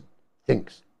 Garland Nixon,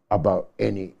 thinks about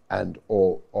any and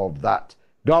all of that.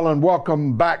 Garland,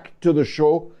 welcome back to the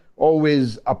show.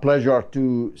 Always a pleasure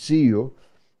to see you.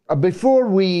 Before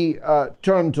we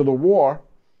turn to the war,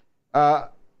 I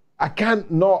can't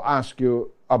not ask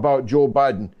you about Joe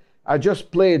Biden. I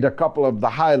just played a couple of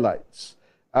the highlights.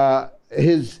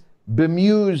 His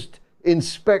bemused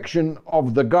inspection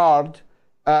of the guard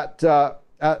at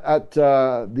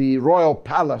the Royal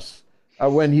Palace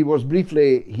when he was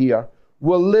briefly here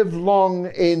will live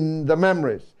long in the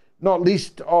memories, not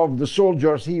least of the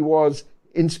soldiers he was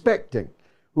inspecting,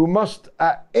 who must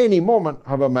at any moment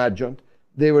have imagined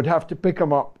they would have to pick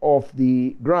him up off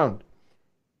the ground.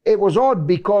 It was odd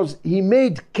because he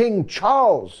made King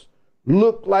Charles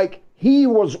look like He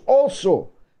was also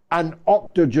an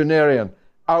octogenarian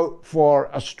out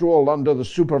for a stroll under the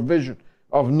supervision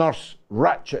of Nurse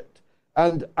Ratched,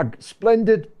 and a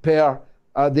splendid pair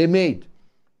they made.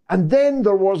 And then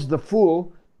there was the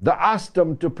fool that asked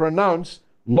him to pronounce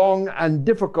long and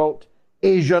difficult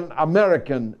Asian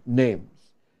American names.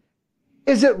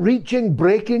 Is it reaching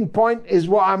breaking point, is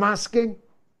what I'm asking?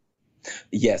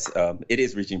 Yes, it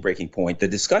is reaching breaking point. The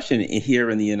discussion here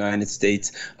in the United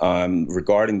States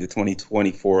regarding the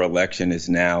 2024 election is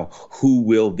now who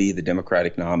will be the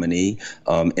Democratic nominee.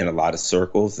 In a lot of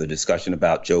circles, the discussion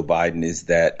about Joe Biden is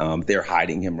that they're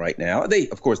hiding him right now.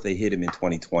 Of course, they hid him in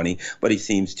 2020, but he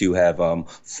seems to have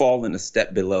fallen a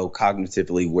step below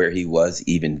cognitively where he was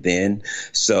even then.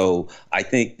 So I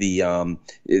think the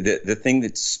thing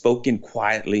that's spoken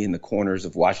quietly in the corners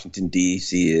of Washington,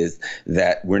 D.C. is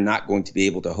that we're not going to be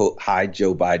able to hide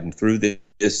Joe Biden through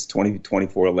this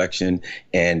 2024 election,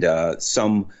 and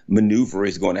some maneuver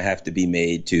is going to have to be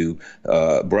made to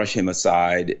brush him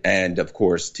aside, and of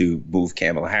course to move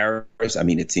Kamala Harris. I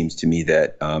mean, it seems to me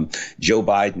that Joe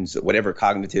Biden's whatever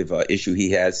cognitive issue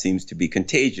he has seems to be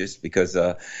contagious, because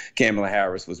Kamala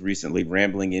Harris was recently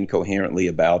rambling incoherently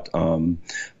about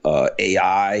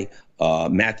AI.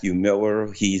 Matthew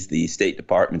Miller, he's the State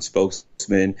Department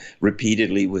spokesman,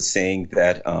 repeatedly was saying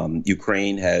that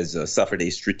Ukraine has suffered a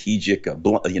strategic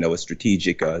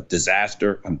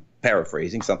disaster. I'm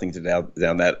paraphrasing, something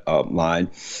down that line.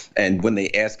 And when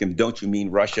they asked him, don't you mean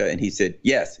Russia? And he said,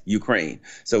 yes, Ukraine.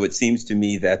 So it seems to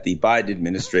me that the Biden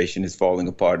administration is falling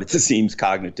apart. It seems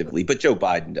cognitively. But Joe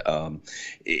Biden,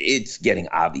 it's getting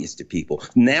obvious to people.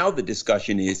 Now the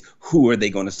discussion is, who are they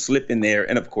going to slip in there?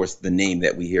 And of course, the name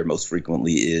that we hear most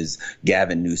frequently is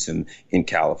Gavin Newsom in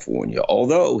California,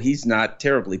 although he's not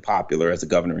terribly popular as a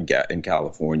governor in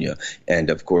California. And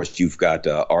of course, you've got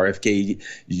RFK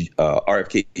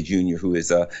Jr., who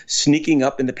is sneaking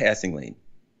up in the passing lane.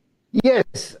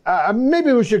 Yes,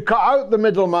 maybe we should cut out the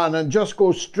middleman and just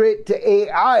go straight to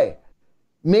AI.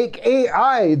 Make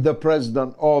AI the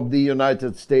president of the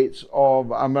United States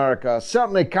of America.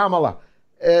 Certainly Kamala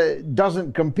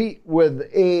doesn't compete with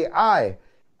AI.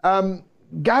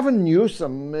 Gavin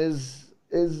Newsom is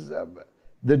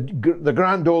the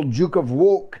grand old Duke of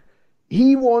Woke.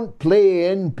 He won't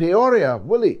play in Peoria,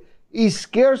 will he? He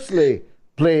scarcely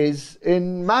plays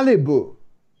in Malibu.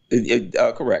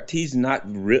 Correct. He's not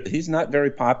very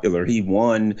popular. He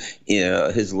won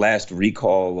his last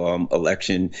recall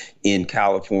election in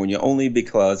California only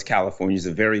because California is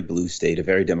a very blue state, a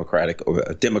very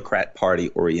Democrat Party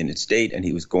oriented state, and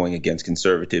he was going against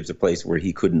conservatives, a place where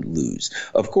he couldn't lose.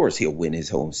 Of course, he'll win his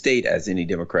home state, as any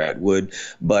Democrat would,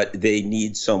 but they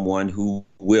need someone who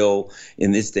will,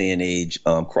 in this day and age,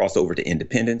 cross over to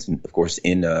independence. And of course,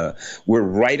 we're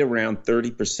right around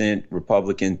 30%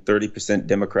 Republican, 30%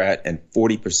 Democrat, and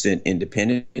 40%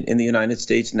 independent in the United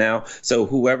States now. So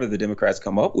whoever the Democrats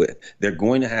come up with, they're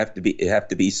going to have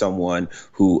to be someone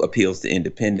who appeals to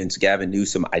independence. Gavin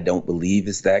Newsom, I don't believe,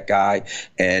 is that guy.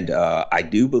 And I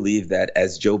do believe that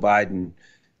as Joe Biden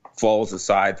falls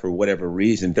aside for whatever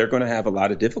reason, they're going to have a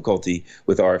lot of difficulty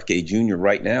with RFK Jr.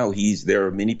 Right now, there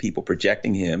are many people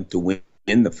projecting him to win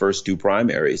in the first two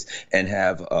primaries and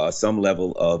have some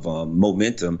level of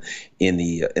momentum in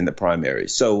the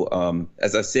primaries. So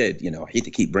as I said, I hate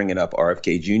to keep bringing up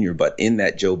RFK Jr., but in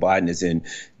that Joe Biden is in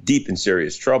deep and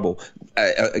serious trouble.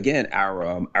 Again,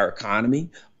 our economy.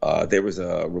 There was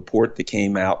a report that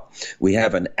came out. We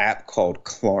have an app called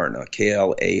Klarna,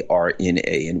 Klarna,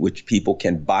 in which people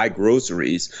can buy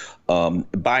groceries,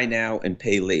 buy now and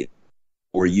pay later.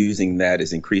 Or using that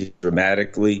is increased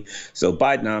dramatically. So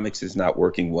Bidenomics is not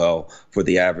working well for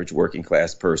the average working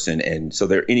class person. And so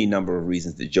there are any number of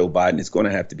reasons that Joe Biden is going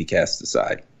to have to be cast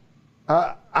aside.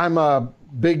 I'm a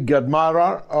big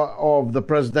admirer of the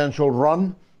presidential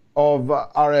run of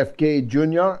RFK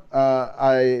Jr.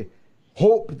 I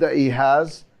hope that he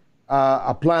has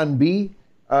a plan B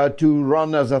to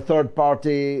run as a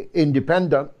third-party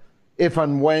independent if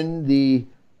and when the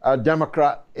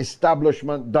Democrat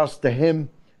establishment does to him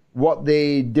what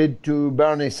they did to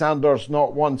Bernie Sanders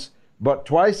not once but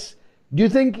twice. Do you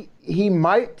think he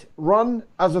might run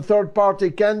as a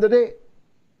third-party candidate?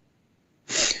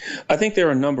 I think there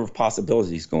are a number of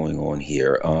possibilities going on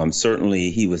here.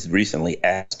 Certainly, he was recently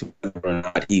asked whether or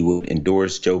not he would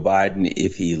endorse Joe Biden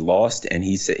if he lost, and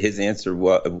he said his answer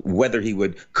was whether he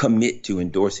would commit to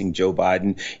endorsing Joe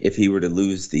Biden if he were to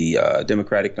lose the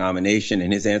Democratic nomination,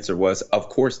 and his answer was, of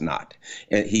course not.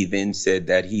 And he then said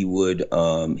that he would.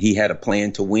 He had a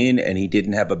plan to win, and he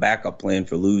didn't have a backup plan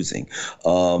for losing.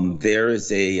 There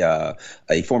is a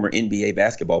former NBA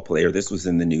basketball player. This was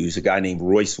in the news. A guy named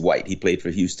Royce White. He played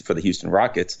for for the Houston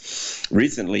Rockets.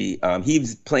 Recently, he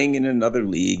was playing in another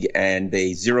league, and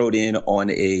they zeroed in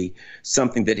on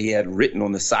something that he had written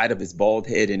on the side of his bald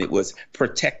head, and it was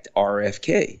 "Protect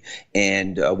RFK."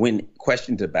 And when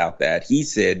questioned about that, he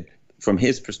said, from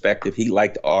his perspective, he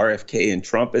liked RFK and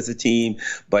Trump as a team,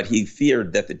 but he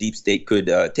feared that the deep state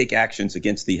could take actions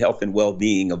against the health and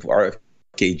well-being of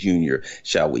RFK Jr.,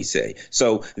 shall we say.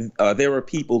 So there are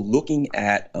people looking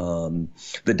at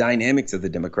the dynamics of the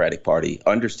Democratic Party,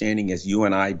 understanding, as you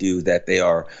and I do, that they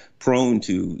are prone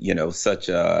to, such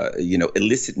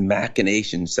illicit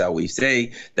machinations, shall we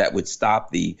say, that would stop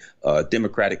the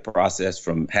democratic process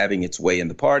from having its way in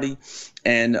the party.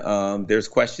 And there's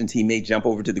questions he may jump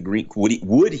over to the Green.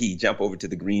 Would he jump over to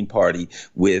the Green Party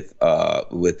with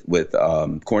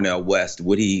Cornel West?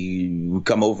 Would he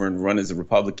come over and run as a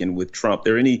Republican with Trump?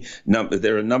 There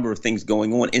are a number of things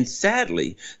going on, and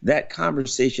sadly, that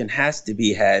conversation has to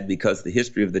be had because the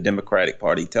history of the Democratic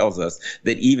Party tells us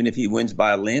that even if he wins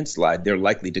by a landslide, they're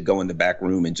likely to go in the back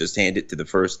room and just hand it to the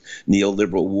first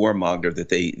neoliberal warmonger that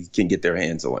they can get their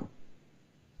hands on.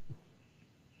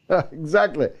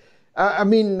 Exactly. I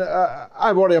mean,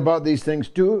 I worry about these things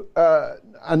too,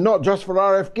 and not just for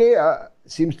RFK.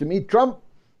 It seems to me Trump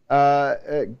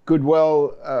could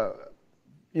well,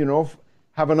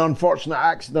 have an unfortunate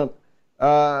accident.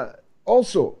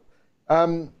 Also,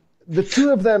 the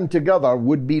two of them together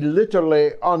would be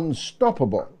literally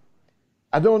unstoppable.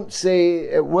 I don't say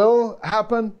it will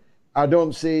happen. I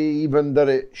don't say even that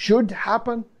it should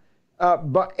happen.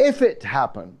 But if it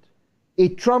happened, a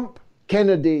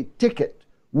Trump-Kennedy ticket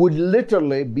would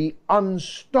literally be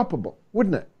unstoppable,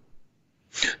 wouldn't it?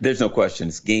 There's no question.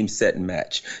 It's game, set, and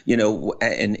match.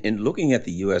 And looking at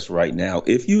the U.S. right now,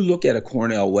 if you look at a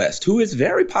Cornel West, who is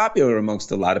very popular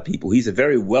amongst a lot of people, he's a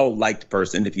very well-liked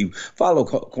person. If you follow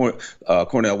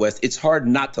Cornel West, it's hard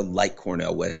not to like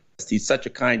Cornel West. He's such a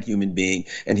kind human being,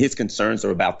 and his concerns are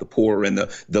about the poor and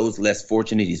those less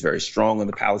fortunate. He's very strong on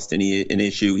the Palestinian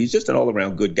issue. He's just an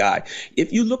all-around good guy.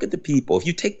 If you look at the people, if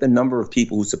you take the number of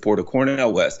people who support a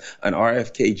Cornel West, an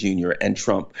RFK Jr., and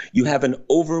Trump, you have an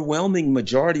overwhelming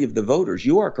majority of the voters.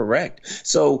 You are correct.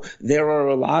 So there are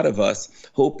a lot of us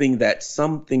hoping that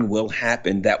something will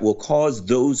happen that will cause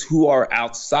those who are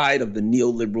outside of the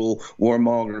neoliberal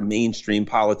warmonger mainstream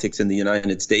politics in the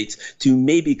United States to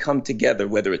maybe come together,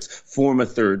 whether it's form a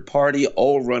third party,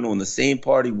 all run on the same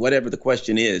party, whatever the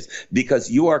question is, because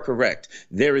you are correct.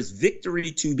 There is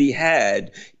victory to be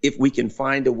had if we can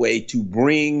find a way to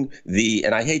bring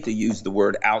and I hate to use the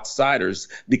word outsiders,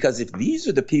 because if these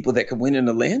are the people that can win in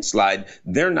a landslide,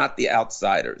 they're not the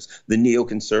outsiders. The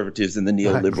neoconservatives and the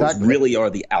neoliberals really are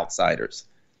the outsiders.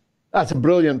 That's a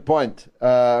brilliant point.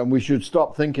 We should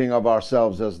stop thinking of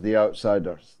ourselves as the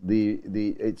outsiders.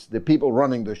 It's the people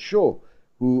running the show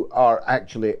who are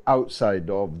actually outside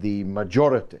of the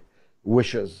majority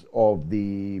wishes of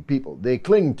the people. They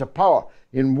cling to power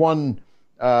in one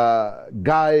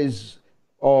guise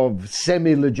of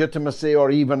semi-legitimacy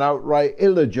or even outright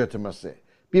illegitimacy.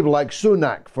 People like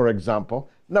Sunak, for example,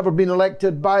 never been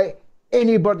elected by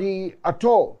anybody at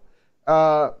all.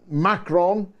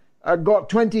 Macron got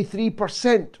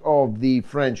 23% of the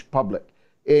French public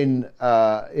in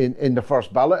the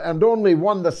first ballot and only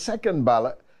won the second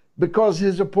ballot because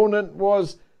his opponent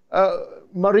was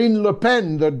Marine Le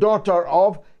Pen, the daughter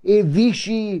of a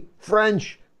Vichy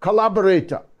French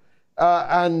collaborator,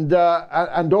 and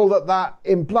all that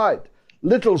implied.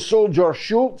 Little soldier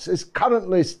Schulz is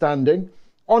currently standing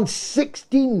on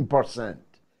 16%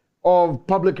 of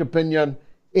public opinion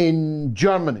in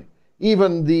Germany.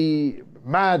 Even the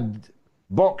mad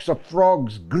box of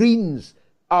frogs Greens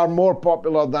are more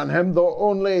popular than him, though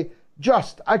only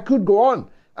just. I could go on.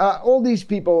 All these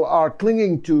people are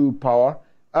clinging to power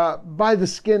by the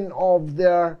skin of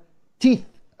their teeth,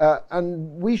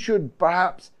 and we should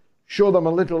perhaps show them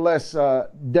a little less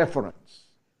deference.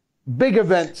 Big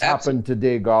events happened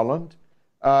today, Garland,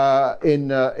 in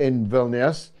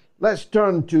Vilnius. Let's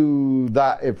turn to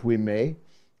that, if we may.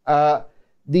 It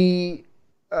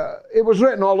was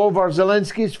written all over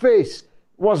Zelensky's face,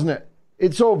 wasn't it?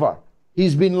 It's over.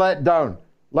 He's been let down,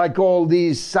 like all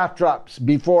these satraps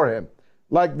before him.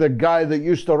 Like the guy that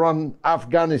used to run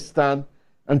Afghanistan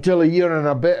until a year and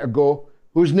a bit ago,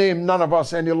 whose name none of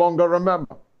us any longer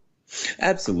remember.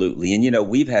 Absolutely. And,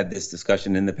 we've had this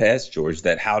discussion in the past, George,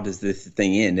 that how does this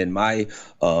thing end? And my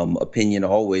opinion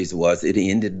always was it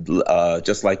ended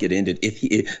just like it ended.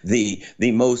 If the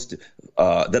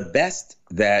best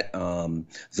that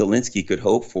Zelensky could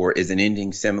hope for is an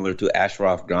ending similar to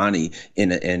Ashraf Ghani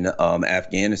in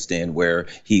Afghanistan, where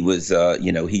he was,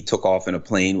 he took off in a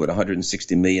plane with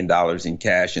 $160 million in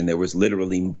cash, and there was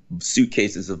literally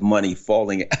suitcases of money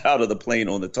falling out of the plane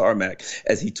on the tarmac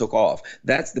as he took off.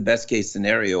 That's the best case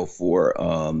scenario for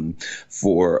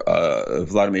Vladimir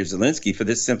Zelensky, for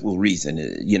this simple reason.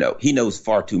 He knows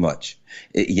far too much.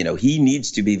 He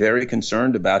needs to be very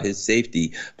concerned about his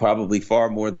safety, probably far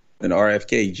more than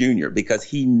RFK Jr., because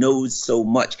he knows so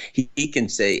much. He can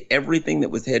say everything that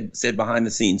was said behind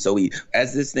the scenes. So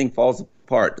as this thing falls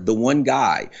apart, the one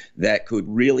guy that could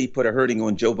really put a hurting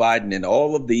on Joe Biden and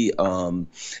all of the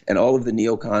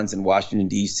neocons in Washington,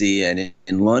 D.C. and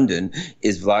in London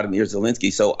is Vladimir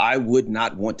Zelensky. So I would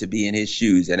not want to be in his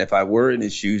shoes. And if I were in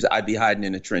his shoes, I'd be hiding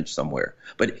in a trench somewhere.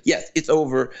 But yes, it's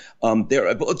over. And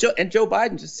Joe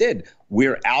Biden just said,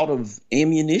 we're out of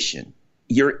ammunition.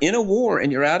 You're in a war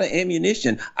and you're out of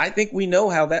ammunition. I think we know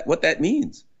what that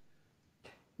means.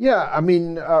 Yeah, I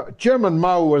mean, Chairman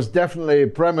Mao was definitely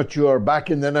premature back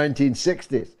in the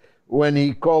 1960s when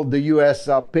he called the U.S.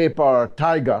 a paper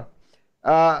tiger.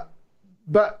 But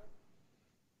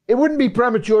it wouldn't be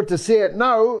premature to say it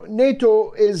now.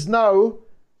 NATO is now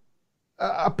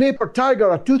a paper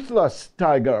tiger, a toothless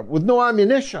tiger with no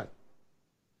ammunition.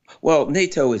 Well,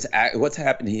 NATO is what's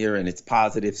happened here, and it's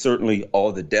positive. Certainly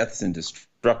all the deaths and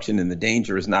destruction and the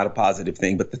danger is not a positive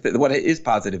thing. But what is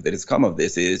positive that has come of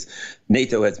this is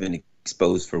NATO has been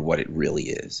exposed for what it really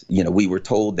is. We were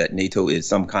told that NATO is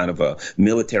some kind of a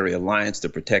military alliance to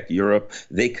protect Europe.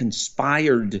 They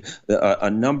conspired,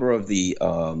 a number of the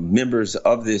members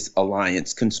of this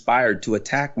alliance conspired to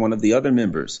attack one of the other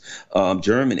members,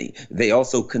 Germany. They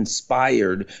also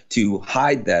conspired to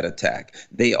hide that attack.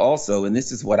 They also, and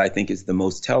this is what I think is the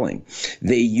most telling,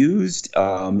 they used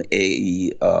an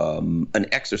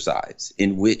exercise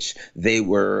in which they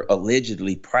were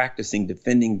allegedly practicing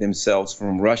defending themselves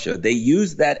from Russia. They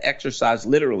used that exercise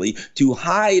literally to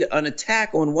hide an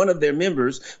attack on one of their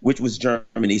members, which was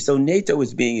Germany. So NATO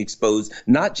is being exposed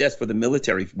not just for the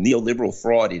military neoliberal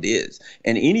fraud it is.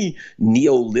 And any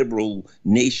neoliberal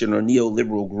nation or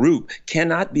neoliberal group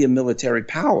cannot be a military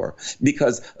power,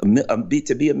 because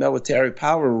to be a military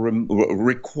power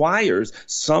requires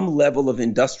some level of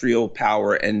industrial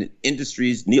power, and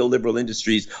neoliberal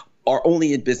industries are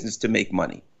only in business to make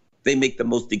money. They make the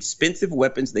most expensive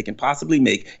weapons they can possibly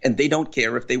make, and they don't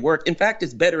care if they work. In fact,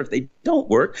 it's better if they don't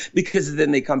work, because then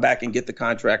they come back and get the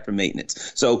contract for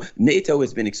maintenance. So NATO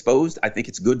has been exposed. I think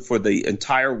it's good for the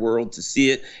entire world to see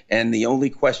it. And the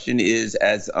only question is,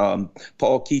 as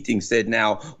Paul Keating said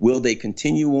now, will they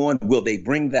continue on? Will they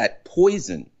bring that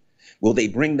poison? Will they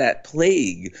bring that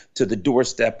plague to the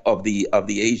doorstep of the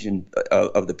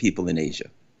people in Asia?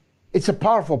 It's a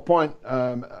powerful point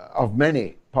of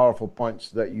many powerful points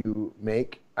that you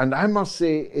make. And I must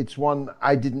say it's one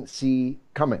I didn't see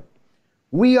coming.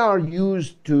 We are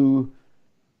used to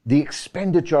the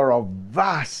expenditure of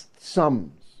vast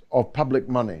sums of public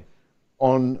money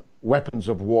on weapons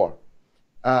of war.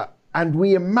 And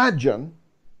we imagine,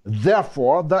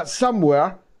 therefore, that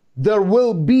somewhere there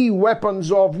will be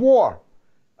weapons of war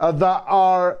that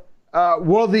are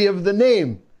worthy of the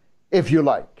name, if you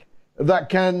like, that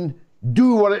can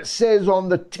do what it says on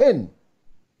the tin.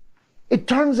 It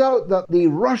turns out that the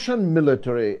Russian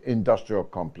military-industrial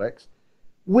complex,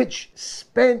 which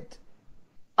spent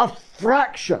a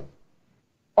fraction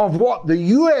of what the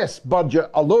US budget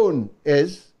alone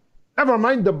is, never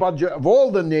mind the budget of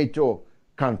all the NATO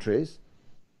countries,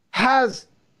 has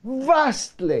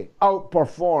vastly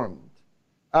outperformed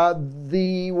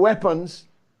the weapons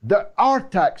that our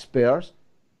taxpayers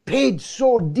paid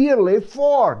so dearly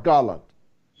for, Garland.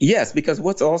 Yes, because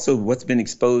what's been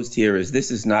exposed here is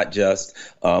this is not just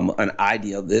an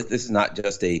ideal. This is not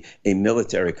just a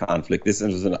military conflict. This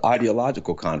is an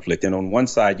ideological conflict. And on one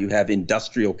side, you have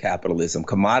industrial capitalism,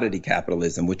 commodity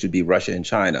capitalism, which would be Russia and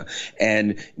China.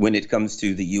 And when it comes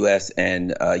to the U.S.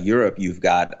 and Europe, you've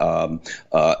got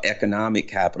economic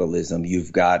capitalism.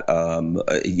 You've got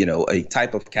a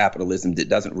type of capitalism that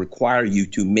doesn't require you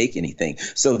to make anything.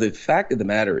 So the fact of the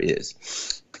matter is,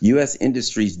 U.S.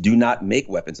 industries do not make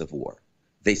weapons of war.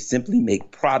 They simply make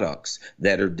products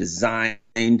that are designed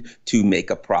to make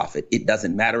a profit. It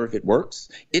doesn't matter if it works.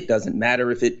 It doesn't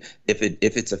matter if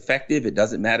it's effective. It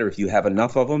doesn't matter if you have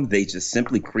enough of them. They just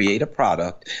simply create a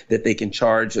product that they can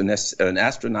charge an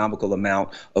astronomical amount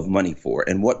of money for.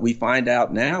 And what we find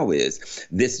out now is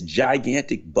this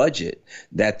gigantic budget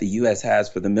that the U.S. has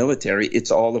for the military,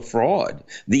 it's all a fraud.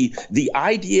 The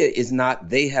idea is not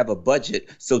they have a budget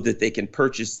so that they can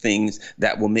purchase things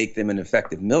that will make them an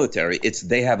effective military. It's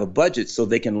they have a budget so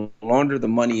they can launder the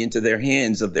money into their hands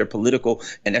hands of their political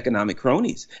and economic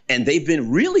cronies. And they've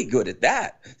been really good at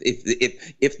that.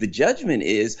 If the judgment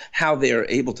is how they're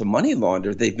able to money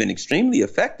launder, they've been extremely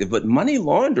effective. But money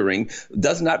laundering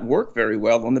does not work very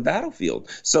well on the battlefield.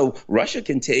 So Russia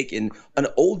can take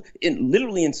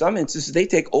literally in some instances, they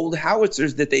take old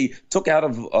howitzers that they took out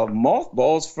of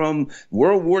mothballs from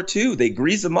World War II. They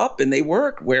grease them up and they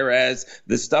work. Whereas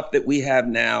the stuff that we have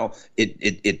now,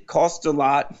 it costs a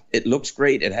lot. It looks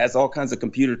great. It has all kinds of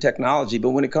computer technology.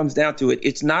 But when it comes down to it,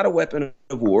 it's not a weapon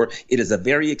of war. It is a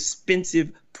very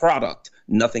expensive product,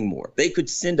 nothing more. They could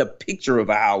send a picture of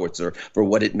a howitzer for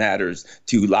what it matters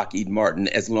to Lockheed Martin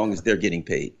as long as they're getting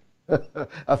paid.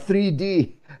 A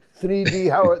 3D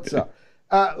howitzer.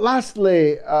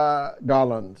 Lastly,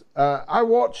 Garland, I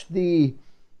watched the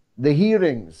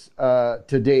hearings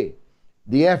today.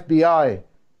 The FBI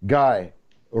guy,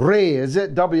 Ray, is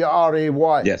it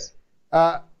W-R-A-Y? Yes.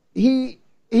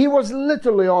 He was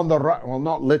literally on the rack. Well,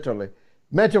 not literally,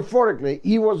 metaphorically,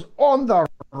 he was on the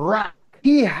rack.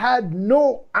 He had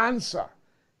no answer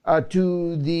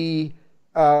to the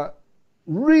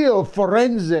real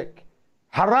forensic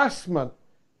harassment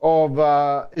of,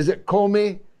 is it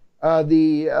Comey,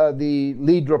 the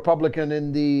lead Republican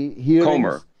in the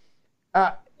hearings?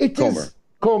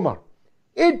 Comer.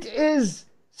 It is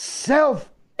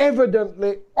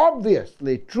self-evidently,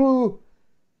 obviously true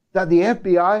that the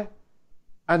FBI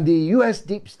and the U.S.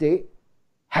 deep state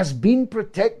has been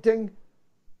protecting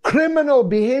criminal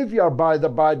behavior by the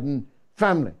Biden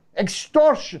family,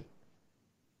 extortion,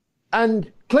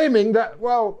 and claiming that,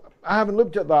 well, I haven't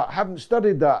looked at that, haven't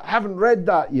studied that, haven't read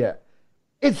that yet.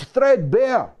 It's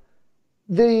threadbare.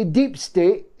 The deep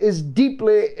state is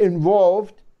deeply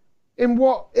involved in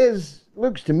what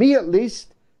looks to me at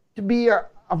least, to be a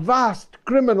vast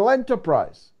criminal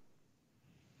enterprise.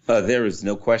 There is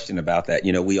no question about that.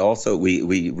 You know,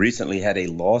 we recently had a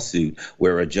lawsuit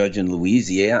where a judge in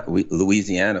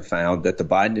Louisiana found that the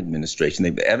Biden administration,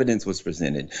 the evidence was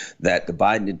presented that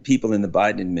the people in the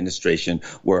Biden administration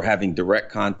were having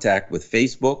direct contact with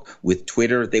Facebook, with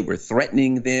Twitter. They were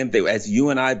threatening them. As you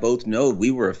and I both know, we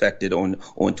were affected on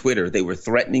Twitter. They were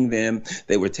threatening them.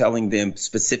 They were telling them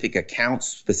specific accounts,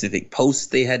 specific posts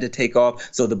they had to take off.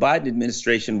 So the Biden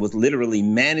administration was literally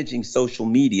managing social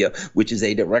media, which is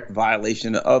a direct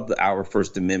violation of our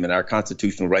First Amendment, our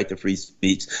constitutional right to free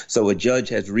speech. So a judge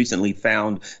has recently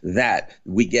found that.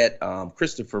 We get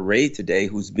Christopher Wray today,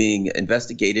 who's being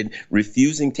investigated,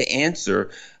 refusing to answer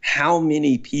how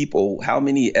many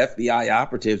FBI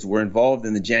operatives were involved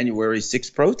in the January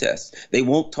 6th protests. They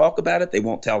won't talk about it. They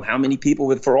won't tell how many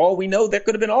people. For all we know, there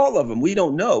could have been all of them. We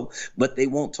don't know, but they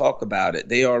won't talk about it.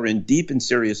 They are in deep and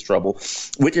serious trouble,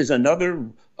 which is another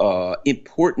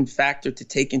important factor to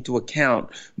take into account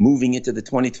moving into the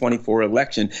 2024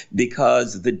 election,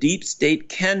 because the deep state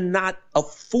cannot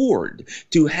afford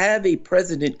to have a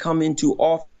president come into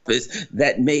office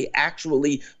that may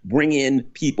actually bring in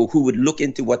people who would look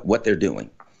into what they're doing.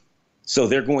 So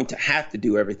they're going to have to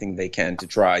do everything they can to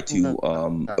try to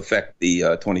affect the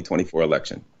 2024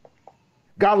 election.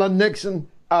 Garland Nixon,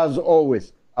 as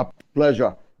always, a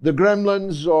pleasure. The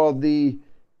gremlins or the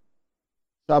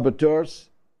saboteurs,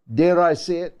 dare I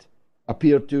say it,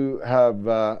 appear to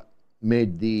have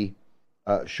made the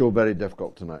show very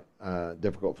difficult tonight.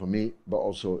 Difficult for me, but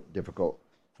also difficult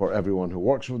for everyone who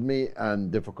works with me,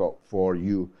 and difficult for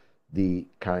you, the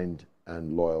kind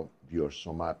and loyal viewers.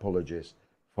 So my apologies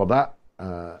for that,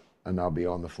 and I'll be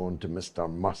on the phone to Mr.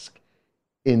 Musk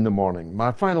in the morning.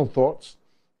 My final thoughts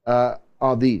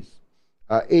are these.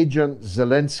 Agent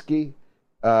Zelensky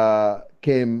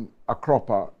came a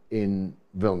cropper in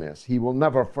Vilnius. He will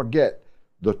never forget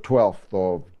the 12th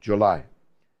of July.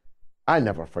 I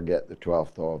never forget the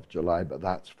 12th of July, but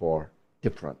that's for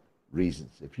different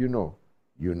reasons. If you know,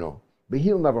 you know. But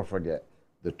he'll never forget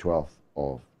the 12th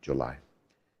of July.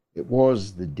 It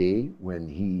was the day when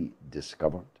he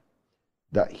discovered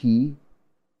that he,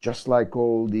 just like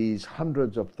all these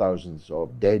hundreds of thousands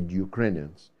of dead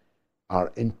Ukrainians,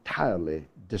 are entirely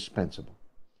dispensable.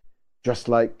 Just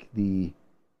like the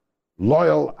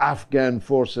loyal Afghan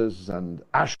forces and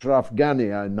Ashraf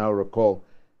Ghani, I now recall,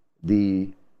 the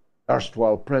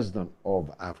erstwhile president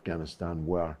of Afghanistan,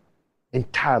 were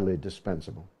entirely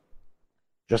dispensable.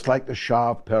 Just like the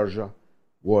Shah of Persia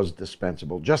was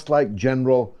dispensable. Just like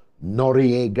General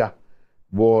Noriega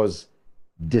was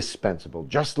dispensable.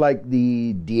 Just like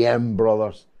the Diem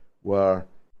brothers were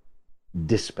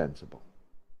dispensable.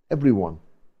 Everyone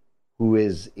who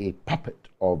is a puppet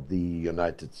of the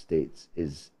United States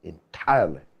is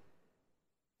entirely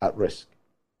at risk.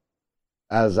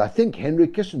 As I think Henry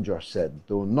Kissinger said,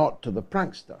 though not to the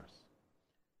pranksters,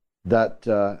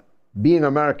 that being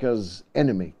America's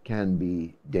enemy can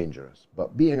be dangerous,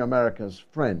 but being America's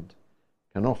friend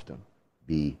can often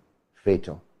be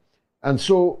fatal. And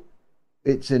so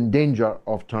it's in danger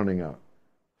of turning out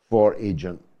for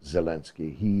Agent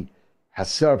Zelensky. He has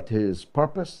served his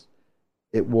purpose.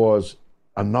 It was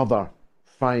another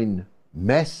fine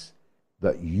mess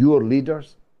that your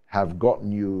leaders have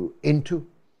gotten you into.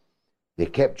 They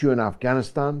kept you in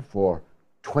Afghanistan for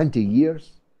 20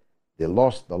 years. They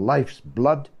lost the life's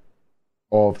blood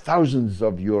of thousands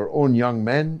of your own young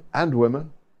men and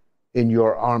women in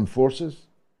your armed forces,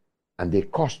 and they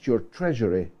cost your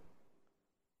treasury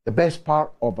the best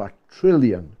part of $1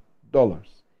 trillion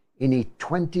in a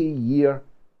 20-year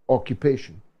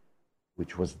occupation,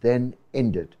 which was then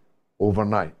ended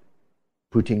overnight,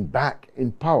 putting back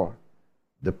in power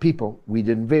the people we'd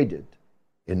invaded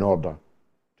in order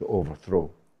to overthrow.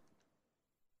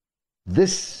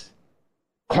 This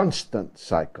constant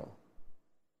cycle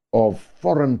of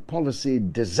foreign policy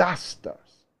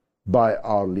disasters by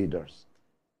our leaders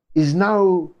is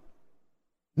now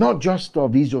not just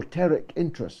of esoteric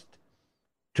interest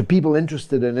to people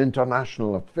interested in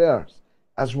international affairs,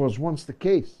 as was once the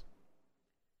case,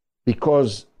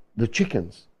 because the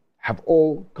chickens have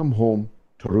all come home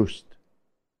to roost.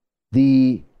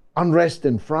 The unrest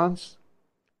in France,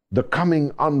 the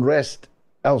coming unrest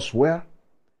elsewhere,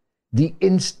 the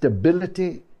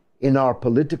instability in our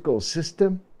political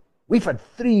system. We've had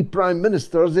 3 prime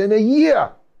ministers in a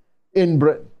year in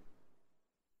Britain.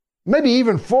 Maybe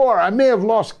even 4, I may have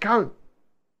lost count.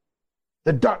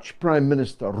 The Dutch Prime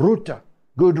Minister, Rutte,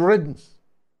 good riddance,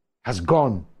 has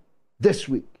gone this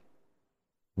week.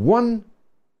 One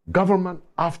government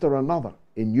after another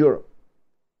in Europe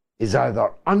is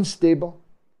either unstable,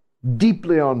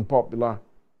 deeply unpopular,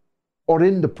 or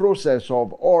in the process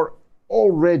of, or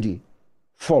already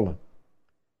fallen.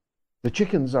 The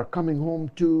chickens are coming home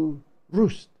to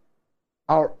roost.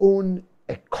 Our own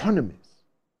economies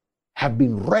have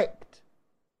been wrecked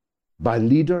by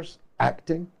leaders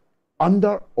acting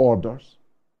under orders,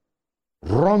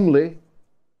 wrongly,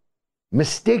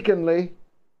 mistakenly,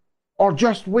 or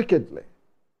just wickedly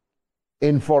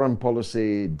in foreign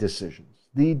policy decisions.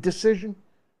 The decision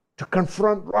to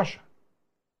confront Russia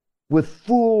with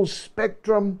full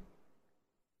spectrum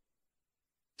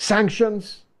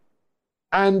sanctions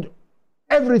and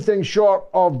everything short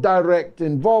of direct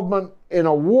involvement in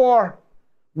a war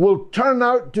will turn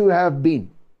out to have been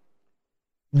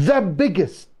the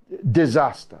biggest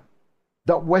disaster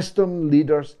that Western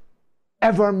leaders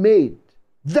ever made.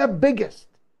 The biggest.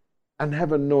 And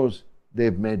heaven knows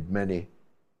they've made many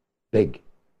big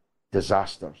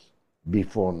disasters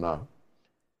before now.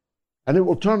 And it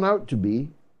will turn out to be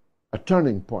a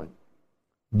turning point.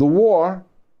 The war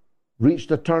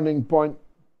reached a turning point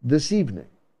this evening.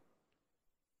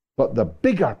 But the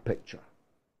bigger picture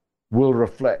will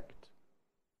reflect,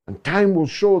 and time will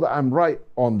show that I'm right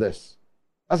on this,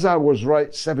 as I was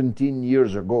right 17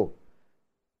 years ago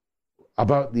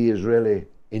about the Israeli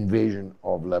invasion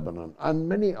of Lebanon and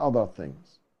many other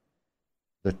things.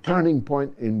 The turning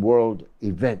point in world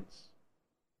events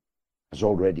has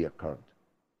already occurred.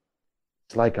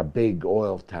 It's like a big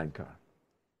oil tanker.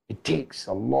 It takes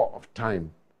a lot of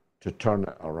time to turn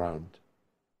it around.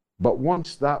 But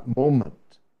once that moment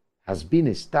has been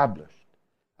established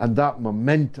and that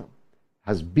momentum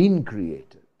has been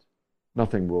created,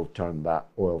 nothing will turn that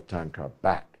oil tanker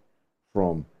back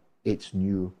from its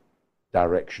new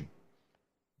direction.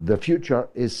 The future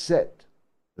is set.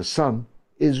 The sun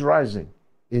is rising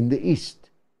in the east.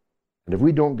 And if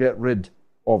we don't get rid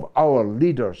of our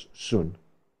leaders soon,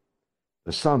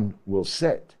 the sun will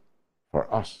set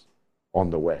for us on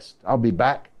the west. I'll be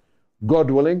back,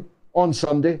 God willing, on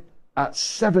Sunday at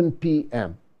 7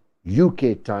 p.m.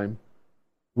 UK time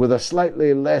with a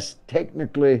slightly less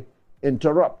technically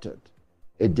interrupted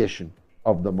edition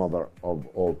of the Mother of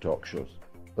All Talk Shows.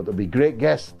 But there'll be great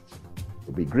guests,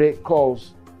 there'll be great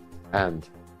calls, and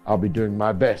I'll be doing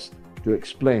my best to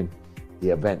explain the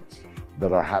events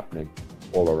that are happening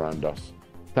all around us.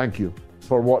 Thank you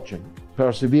for watching,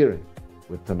 persevering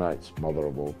with tonight's Mother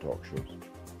of All Talk Shows.